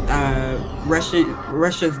about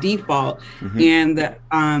Russia's default, and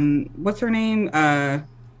what's her name?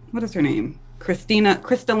 What is her name?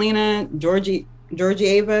 Kristalina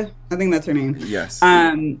Georgieva, I think that's her name. Yes.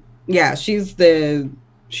 Yeah, she's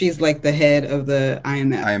like the head of the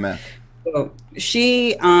IMF. So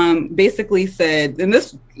she basically said, and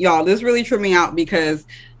this really tripped me out, because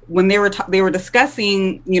when they were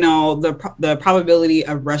discussing, you know, the probability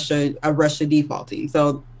of Russia defaulting.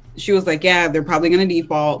 So she was like, yeah, they're probably going to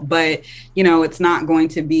default, but, you know, it's not going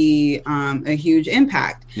to be a huge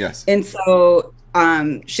impact. Yes. And so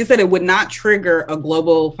she said it would not trigger a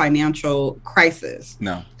global financial crisis.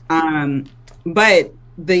 No. But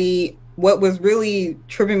what was really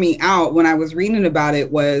tripping me out when I was reading about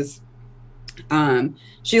it was,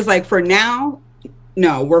 she's like, for now,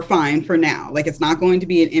 no, we're fine for now. Like, it's not going to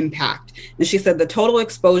be an impact. And she said the total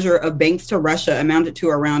exposure of banks to Russia amounted to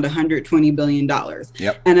around $120 billion.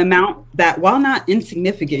 Yep. An amount that, while not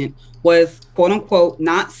insignificant, was, quote unquote,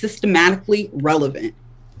 not systematically relevant.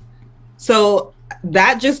 So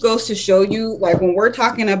that just goes to show you, like, when we're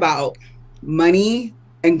talking about money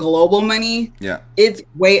and global money, it's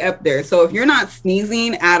way up there. So if you're not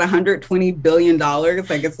sneezing at $120 billion,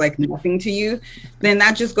 like it's like nothing to you, then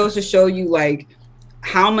that just goes to show you, like,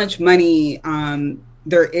 how much money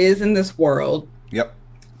there is in this world. Yep.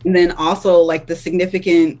 And then also like the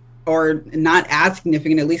significant, or not as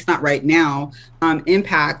significant, at least not right now,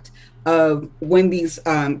 impact of when these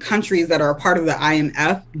countries that are a part of the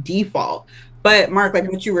IMF default. But Mark,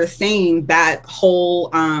 like what you were saying, that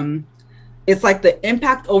whole it's like the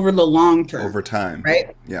impact over the long term, over time,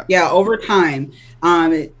 right? Yeah, over time,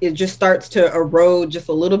 it just starts to erode just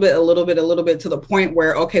a little bit to the point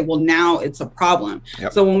where, okay, well, now it's a problem.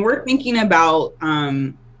 Yep. So when we're thinking about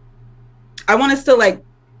I want us to like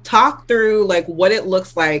talk through like what it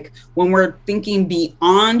looks like when we're thinking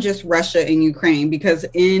beyond just Russia and Ukraine, because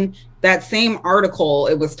in that same article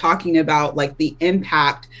it was talking about like the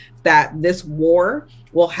impact that this war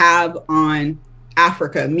will have on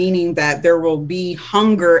Africa, meaning that there will be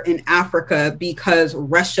hunger in Africa because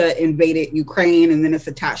Russia invaded Ukraine, and then it's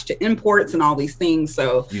attached to imports and all these things.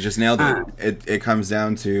 So you just nailed it. It comes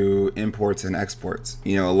down to imports and exports.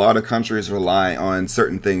 You know, a lot of countries rely on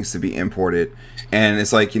certain things to be imported, and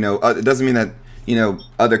it's like, you know, it doesn't mean that, you know,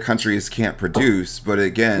 other countries can't produce, but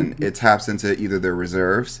again, it taps into either their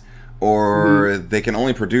reserves or they can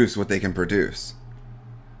only produce what they can produce.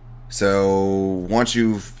 So once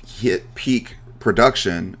you've hit peak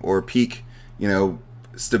production or peak, you know,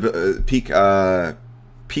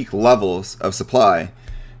 peak levels of supply,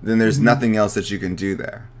 then there's nothing else that you can do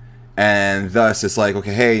there. And thus it's like,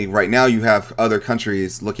 okay, hey, right now you have other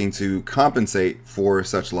countries looking to compensate for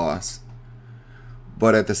such loss,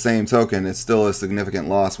 but at the same token, it's still a significant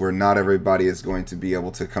loss where not everybody is going to be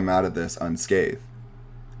able to come out of this unscathed.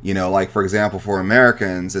 You know, like for example, for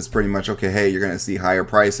Americans, it's pretty much, okay, hey, you're going to see higher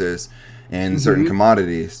prices in certain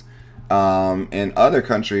commodities. In other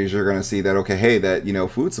countries, you're going to see that, okay, hey, that, you know,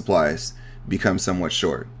 food supplies become somewhat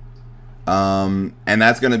short. And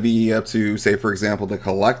that's going to be up to, say, for example, the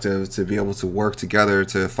collective to be able to work together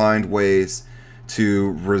to find ways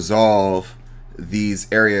to resolve these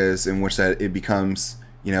areas in which that it becomes,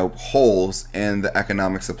 you know, holes in the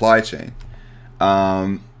economic supply chain.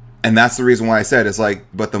 And that's the reason why I said it's like,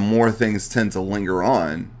 but the more things tend to linger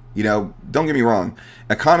on, you know, don't get me wrong,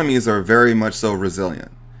 economies are very much so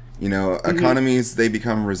resilient. You know, economies, they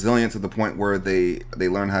become resilient to the point where they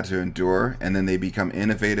learn how to endure, and then they become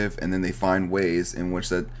innovative, and then they find ways in which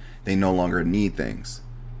that they no longer need things.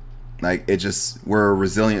 Like, it just, we're a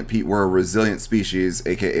resilient species,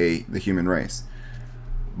 aka the human race.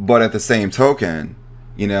 But at the same token,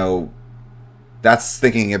 you know, that's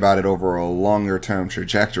thinking about it over a longer term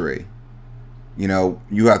trajectory. You know,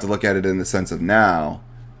 you have to look at it in the sense of now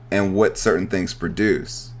and what certain things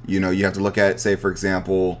produce. You know, you have to look at, say, for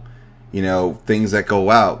example, you know, things that go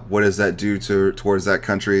out. What does that do towards that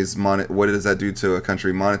country's what does that do to a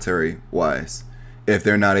country monetary wise if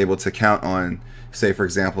they're not able to count on, say, for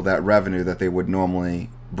example, that revenue that they would normally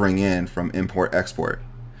bring in from import export?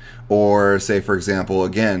 Or say, for example,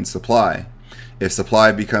 again, supply.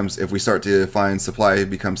 If we start to find supply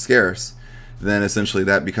becomes scarce, then essentially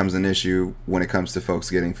that becomes an issue when it comes to folks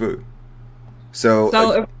getting food. So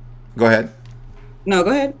go ahead. No, go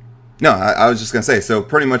ahead. No, I was just going to say, so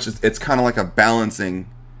pretty much it's kind of like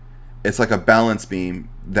it's like a balance beam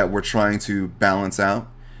that we're trying to balance out.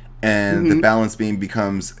 And the balance beam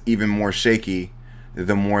becomes even more shaky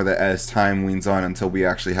the more that as time weans on until we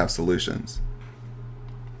actually have solutions.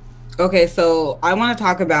 Okay, so I want to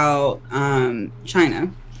talk about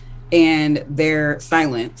China and their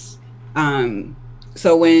silence.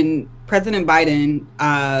 So when President Biden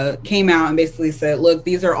came out and basically said, look,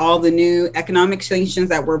 these are all the new economic sanctions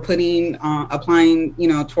that we're applying, you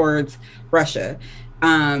know, towards Russia.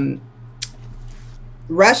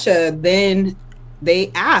 Russia, then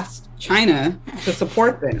they asked China to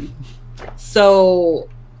support them. So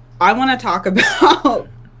I want to talk about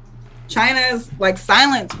China's like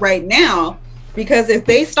silence right now, because if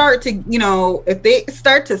they start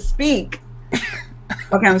to speak,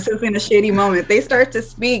 okay, I'm still in a shady moment. They start to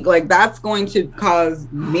speak, like that's going to cause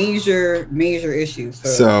major issues.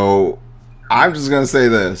 So I'm just going to say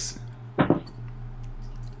this.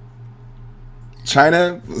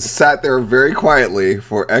 China sat there very quietly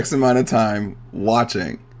for X amount of time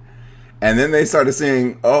watching. And then they started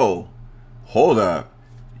seeing, oh, hold up.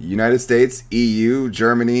 United States, EU,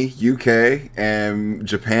 Germany, UK, and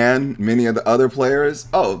Japan, many of the other players.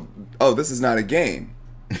 Oh, this is not a game.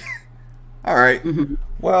 All right.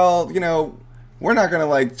 Well, you know, we're not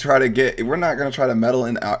gonna try to meddle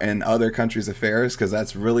in other countries' affairs, because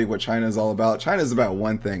that's really what China is all about. China is about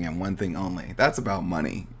one thing and one thing only. That's about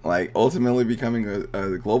money. Like ultimately becoming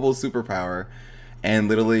a global superpower, and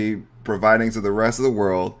literally providing to the rest of the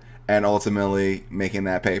world, and ultimately making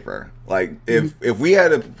that paper. Like if we had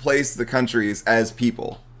to place the countries as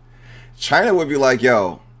people, China would be like,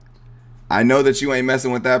 yo, I know that you ain't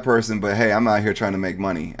messing with that person, but hey, I'm out here trying to make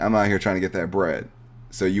money. I'm out here trying to get that bread.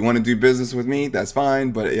 So you want to do business with me? That's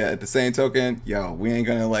fine. But yeah, at the same token, yo, we ain't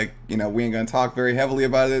gonna we ain't gonna talk very heavily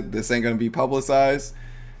about it. This ain't gonna be publicized.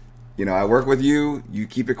 I work with you. You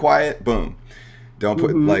keep it quiet. Boom. Don't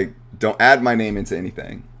put don't add my name into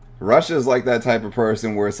anything. Russia is like that type of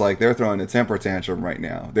person where it's like they're throwing a temper tantrum right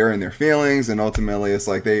now. They're in their feelings, and ultimately it's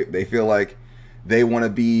like they feel like they want to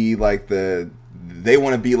be like the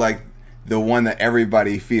one that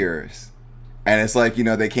everybody fears. And it's like,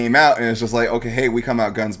 they came out and it's just like, okay, hey, we come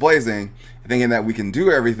out guns blazing, thinking that we can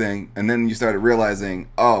do everything, and then you started realizing,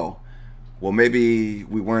 oh, well, maybe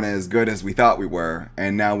we weren't as good as we thought we were,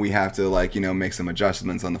 and now we have to make some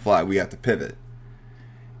adjustments on the fly. We have to pivot.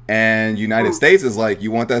 And United States is like,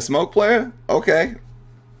 you want that smoke, player? Okay,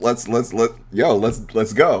 let's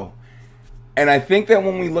go. And I think that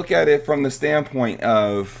when we look at it from the standpoint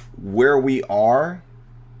of where we are,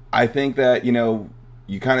 I think that you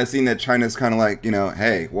kind of seen that China's kind of like,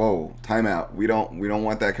 hey, whoa, time out. We don't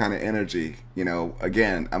want that kind of energy.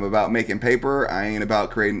 Again, I'm about making paper. I ain't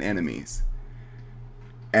about creating enemies.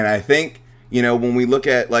 And I think when we look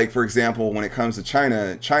at, like, for example, when it comes to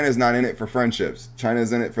China, China's not in it for friendships.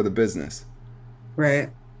 China's in it for the business. Right.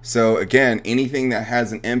 So, again, anything that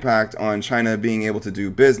has an impact on China being able to do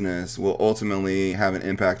business will ultimately have an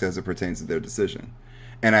impact as it pertains to their decision.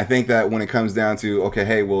 And I think that when it comes down to, okay,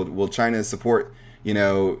 hey, will China support,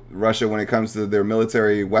 Russia when it comes to their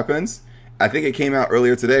military weapons? I think it came out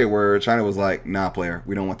earlier today where China was like, nah, player,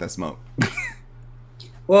 we don't want that smoke.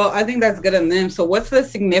 Well, I think that's good on them. So what's the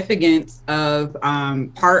significance of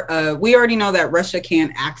we already know that Russia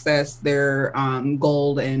can't access their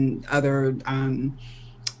gold and other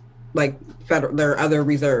their other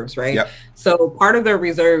reserves, right? Yep. So part of their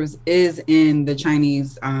reserves is in the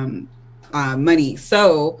Chinese money.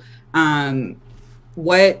 So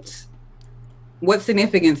what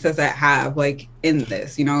significance does that have, like, in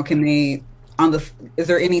this? Can they is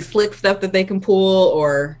there any slick stuff that they can pull,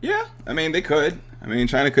 or? Yeah, I mean, they could. I mean,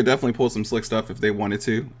 China could definitely pull some slick stuff if they wanted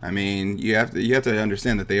to. I mean, you have to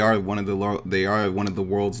understand that they are one of the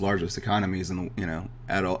world's largest economies, and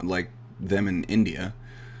at all, like them in India.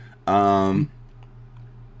 But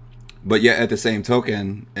yeah, at the same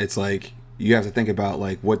token, it's like you have to think about,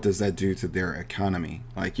 like, what does that do to their economy?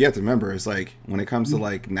 Like, you have to remember, it's like when it comes to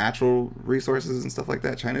like natural resources and stuff like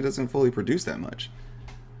that, China doesn't fully produce that much.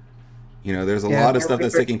 There's a lot of stuff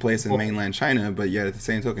that's taking place in mainland China, but yet at the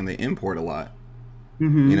same token, they import a lot.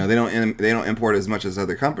 Mm-hmm. They don't import as much as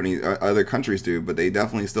other countries do, but they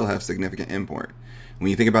definitely still have significant import. When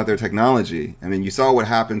you think about their technology, I mean, you saw what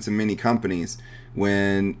happened to many companies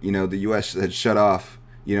when the U.S. had shut off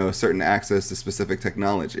certain access to specific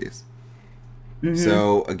technologies. Mm-hmm.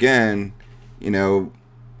 So again,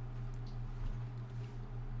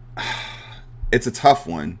 it's a tough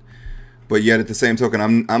one, but yet at the same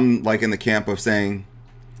token, I'm like in the camp of saying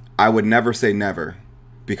I would never say never,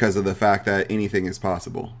 because of the fact that anything is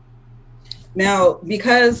possible. Now,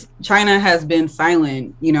 because China has been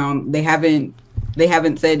silent, they haven't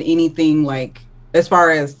said anything, like, as far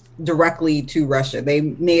as directly to Russia. They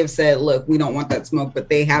may have said, look, we don't want that smoke, but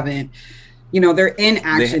they haven't, they're in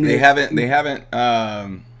action.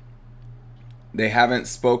 They haven't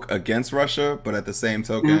spoke against Russia, but at the same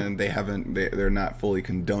token, they're not fully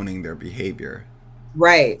condoning their behavior.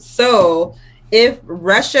 Right. So if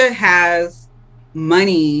Russia has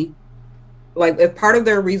money, like, if part of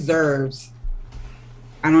their reserves,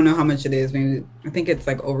 I don't know how much it is, maybe I think it's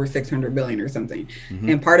like over 600 billion or something,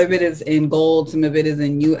 and part of it is in gold, some of it is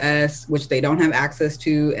in US, which they don't have access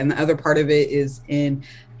to, and the other part of it is in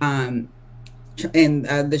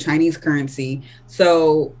the Chinese currency.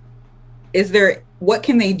 So what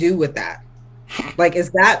can they do with that? Like,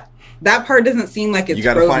 is that part doesn't seem like it's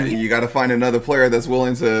you gotta find another player that's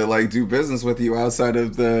willing to, like, do business with you outside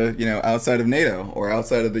of outside of NATO or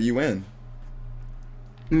outside of the UN.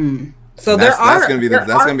 So there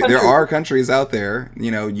are countries out there,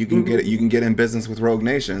 you can get in business with rogue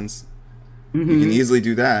nations. You can easily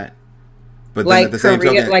do that. But then at the same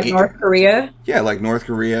token, like North Korea? Yeah, like North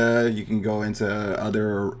Korea, you can go into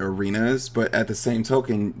other arenas, but at the same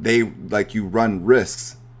token, you run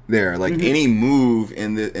risks there. Like, any move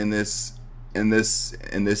in this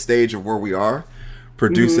stage of where we are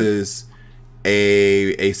produces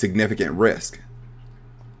a significant risk.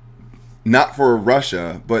 Not for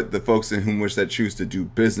Russia, but the folks in which that choose to do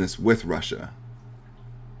business with Russia.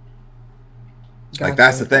 Gotcha. Like,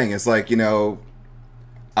 that's the thing. It's like,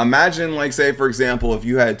 imagine, like, say, for example, if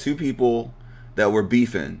you had two people that were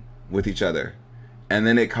beefing with each other, and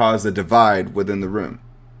then it caused a divide within the room.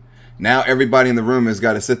 Now everybody in the room has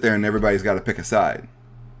got to sit there and everybody's got to pick a side.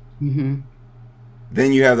 Mm-hmm.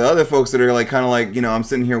 Then you have the other folks that are like kind of like, you know, I'm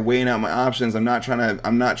sitting here weighing out my options. I'm not trying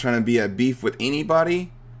to be at beef with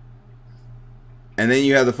anybody. And then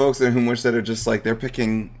you have the folks that are just like they're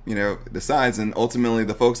picking, you know, the sides, and ultimately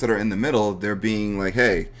the folks that are in the middle, they're being like,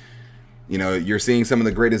 hey, you know, you're seeing some of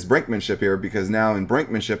the greatest brinkmanship here, because now in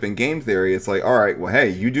brinkmanship in game theory, it's like, all right, well, hey,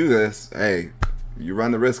 you do this, hey, you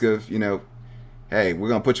run the risk of, you know, hey, we're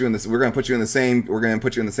gonna put you in the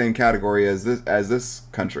same category as this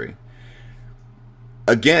country.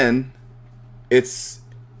 Again, it's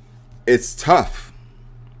tough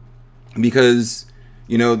because,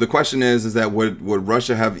 you know, the question is that would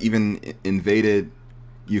Russia have even invaded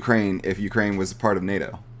Ukraine if Ukraine was a part of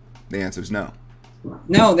NATO? The answer is no.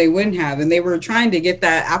 No, they wouldn't have. And they were trying to get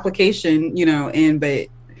that application, you know, in, but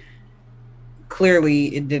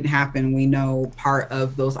clearly it didn't happen. We know part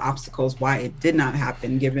of those obstacles why it did not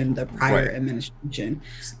happen given the prior administration.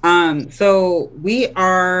 So we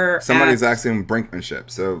are somebody's asking brinkmanship.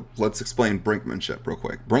 So let's explain brinkmanship real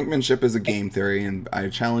quick. Brinkmanship is a game theory, and I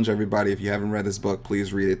challenge everybody, if you haven't read this book,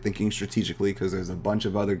 please read it, Thinking Strategically, because there's a bunch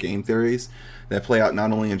of other game theories that play out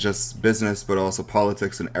not only in just business but also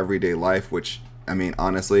politics and everyday life, which, I mean,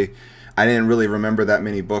 honestly, I didn't really remember that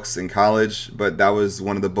many books in college, but that was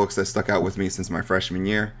one of the books that stuck out with me since my freshman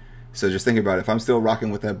year. So just think about it. If I'm still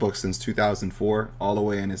rocking with that book since 2004, all the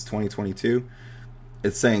way in it's 2022,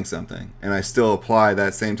 it's saying something. And I still apply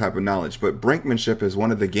that same type of knowledge. But brinkmanship is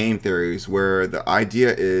one of the game theories where the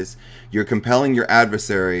idea is you're compelling your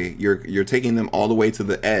adversary, you're taking them all the way to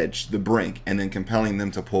the edge, the brink, and then compelling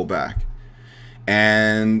them to pull back.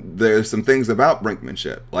 And there's some things about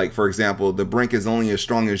brinkmanship. Like, for example, the brink is only as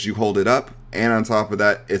strong as you hold it up. And on top of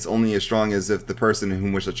that, it's only as strong as if the person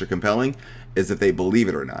whom which that you're compelling is if they believe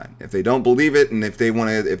it or not. If they don't believe it, and if they want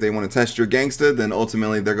to test your gangsta, then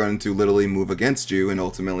ultimately they're going to literally move against you and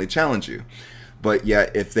ultimately challenge you. But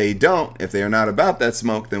yet, if they are not about that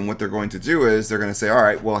smoke, then what they're going to do is they're going to say, all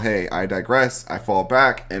right, well, hey, I digress, I fall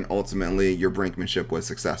back, and ultimately your brinkmanship was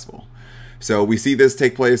successful. So we see this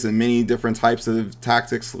take place in many different types of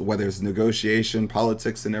tactics, whether it's negotiation,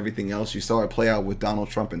 politics, and everything else. You saw it play out with Donald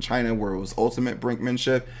Trump in China, where it was ultimate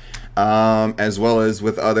brinkmanship, as well as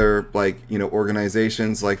with other, like, you know,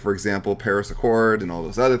 organizations, like, for example, Paris Accord and all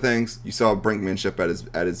those other things. You saw brinkmanship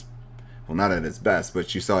at its well, not at its best,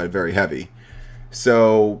 but you saw it very heavy.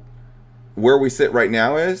 So where we sit right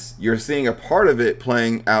now is you're seeing a part of it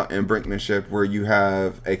playing out in brinkmanship, where you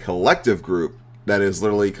have a collective group that is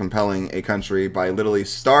literally compelling a country by literally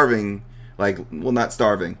starving, like, well, not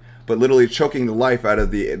starving, but literally choking the life out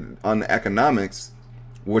of on the economics,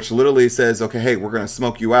 which literally says, okay, hey, we're going to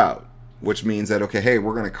smoke you out, which means that, okay, hey,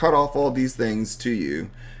 we're going to cut off all these things to you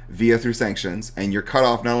through sanctions, and you're cut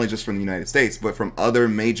off not only just from the United States, but from other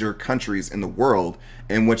major countries in the world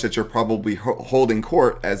in which that you're probably holding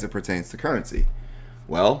court as it pertains to currency.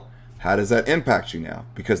 Well, how does that impact you now?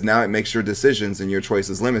 Because now it makes your decisions and your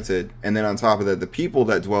choices limited. And then on top of that, the people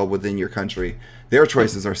that dwell within your country, their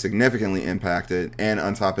choices are significantly impacted, and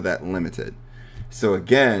on top of that, limited. So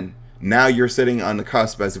again, now you're sitting on the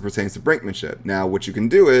cusp as it pertains to brinkmanship. Now what you can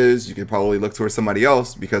do is you can probably look towards somebody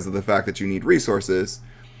else because of the fact that you need resources,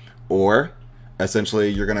 or essentially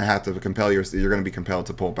you're going to be compelled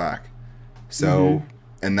to pull back. So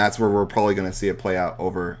and that's where we're probably going to see it play out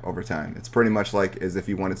over time. It's pretty much like as if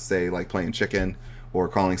you wanted to say, like, playing chicken or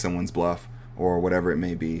calling someone's bluff or whatever it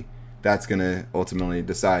may be. That's going to ultimately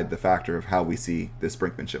decide the factor of how we see this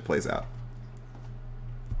brinkmanship plays out.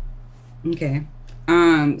 Okay.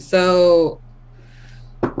 So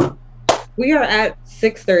we are at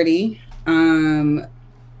 6:30.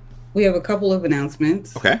 We have a couple of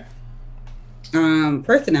announcements. Okay.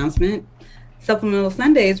 First announcement. Supplemental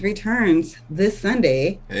Sundays returns this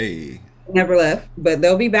Sunday. Hey. Never left, but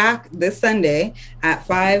they'll be back this Sunday at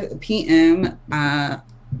 5 p.m.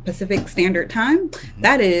 Pacific Standard Time.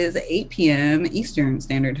 That is 8 p.m. Eastern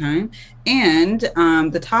Standard Time. And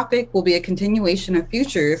the topic will be a continuation of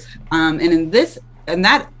futures. And in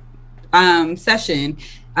that session,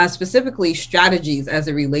 specifically strategies as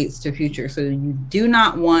it relates to future. So you do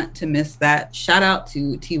not want to miss that. Shout out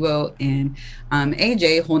to Tebow and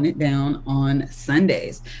AJ holding it down on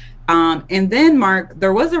Sundays. And then, Mark,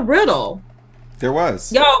 there was a riddle. There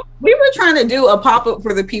was. Yo, we were trying to do a pop-up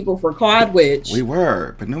for the people for Quad Witch. We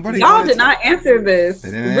were, but nobody. Y'all did not answer this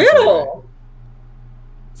riddle.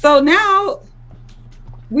 So now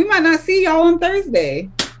we might not see y'all on Thursday.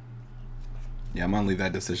 Yeah, I'm gonna leave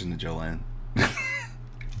that decision to Jolene.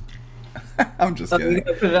 I'm just kidding. You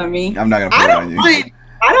gonna put it on me? I'm not gonna put it on you.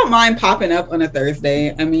 I don't mind popping up on a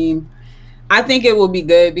Thursday. I mean, I think it will be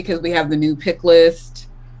good because we have the new pick list.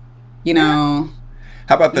 You know.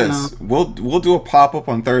 How about you this? We'll do a pop up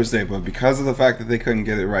on Thursday, but because of the fact that they couldn't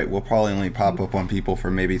get it right, we'll probably only pop up on people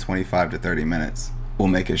for maybe 25 to 30 minutes. We'll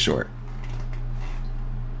make it short.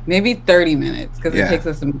 Maybe 30 minutes because Yeah. it takes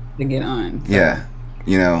us a minute to get on. So Yeah,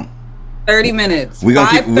 you know, 30 minutes. we're gonna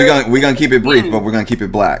keep it brief, p.m. but we're gonna keep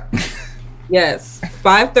it black. Yes,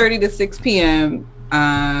 5:30 to 6 p.m.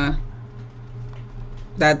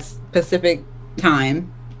 That's Pacific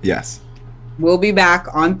time. Yes. We'll be back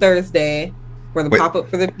on Thursday for the Wait. pop up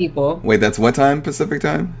for the people. Wait, that's what time Pacific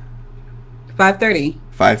time? 5:30.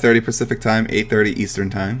 5:30 Pacific time, 8:30 Eastern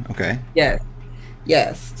time. Okay.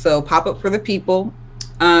 Yes. So pop up for the people,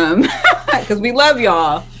 because we love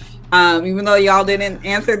y'all. Even though y'all didn't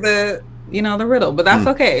answer the riddle, but that's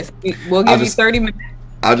okay. So we'll give you 30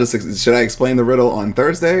 minutes. Should I explain the riddle on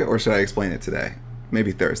Thursday or should I explain it today?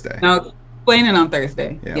 Maybe Thursday. No, explain it on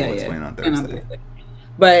Thursday. Yeah, we'll explain on Thursday.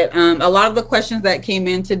 But a lot of the questions that came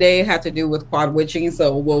in today had to do with quad witching,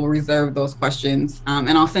 so we'll reserve those questions.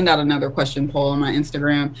 And I'll send out another question poll on my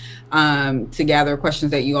Instagram to gather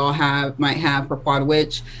questions that you all might have for quad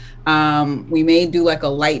witch. We may do like a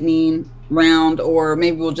lightning round, or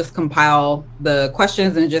maybe we'll just compile the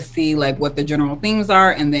questions and just see like what the general themes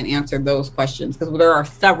are and then answer those questions, because there are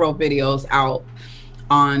several videos out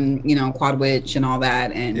on quad witch and all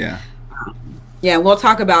that. And yeah, we'll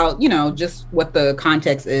talk about, just what the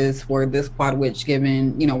context is for this quad witch,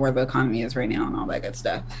 given, where the economy is right now and all that good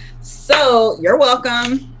stuff. So you're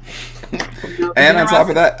welcome. And on top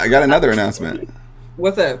of that, I got another announcement.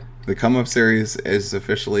 What's up? The Come Up series is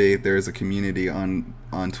officially, there's a community on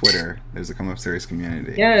Twitter. There's a Come Up series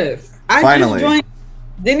community. Yes. Finally. Just joined.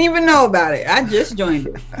 Didn't even know about it. I just joined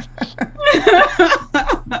it.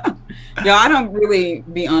 Yo, I don't really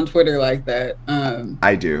be on Twitter like that.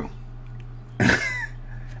 I do.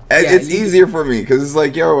 It's easier for me because it's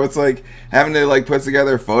like, it's like having to like put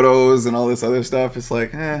together photos and all this other stuff. It's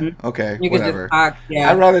like, okay, you whatever. Can just talk,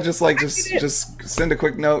 I'd rather just send a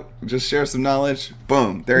quick note, just share some knowledge.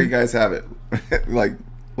 Boom, there you guys have it. Like,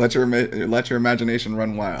 let your imagination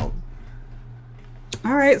run wild.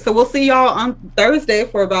 All right, so we'll see y'all on Thursday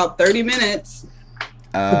for about 30 minutes.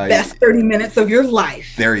 The best 30 minutes of your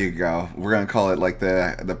life. There you go. We're gonna call it like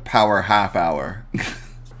the power half hour.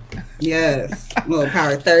 Yes, a little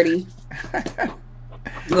power 30, a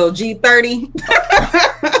little G30.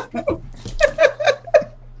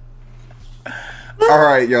 All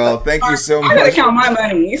right, y'all. Thank you so much. I gotta count my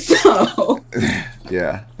money, so.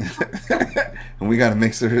 Yeah. And we gotta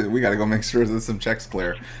go make sure that some checks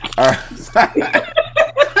clear. All right.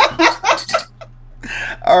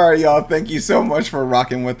 All right, y'all. Thank you so much for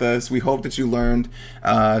rocking with us. We hope that you learned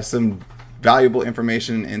some valuable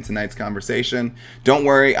information in tonight's conversation. Don't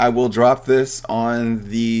worry, I will drop this on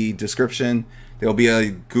the description. There'll be a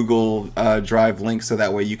Google Drive link so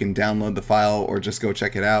that way you can download the file or just go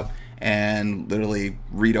check it out and literally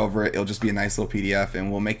read over it. It'll just be a nice little PDF,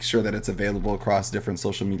 and we'll make sure that it's available across different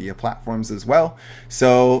social media platforms as well.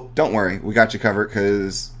 So don't worry, we got you covered,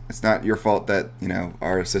 because it's not your fault that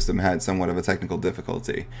our system had somewhat of a technical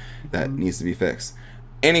difficulty that needs to be fixed.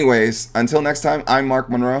 Anyways, until next time, I'm Mark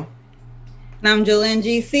Monroe. And I'm Jillian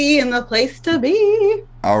GC, and the place to be.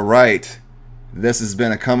 All right. This has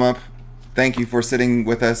been a Come Up. Thank you for sitting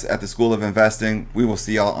with us at the School of Investing. We will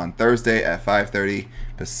see y'all on Thursday at 5:30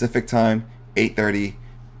 Pacific time, 8:30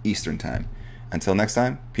 Eastern time. Until next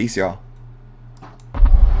time, peace, y'all.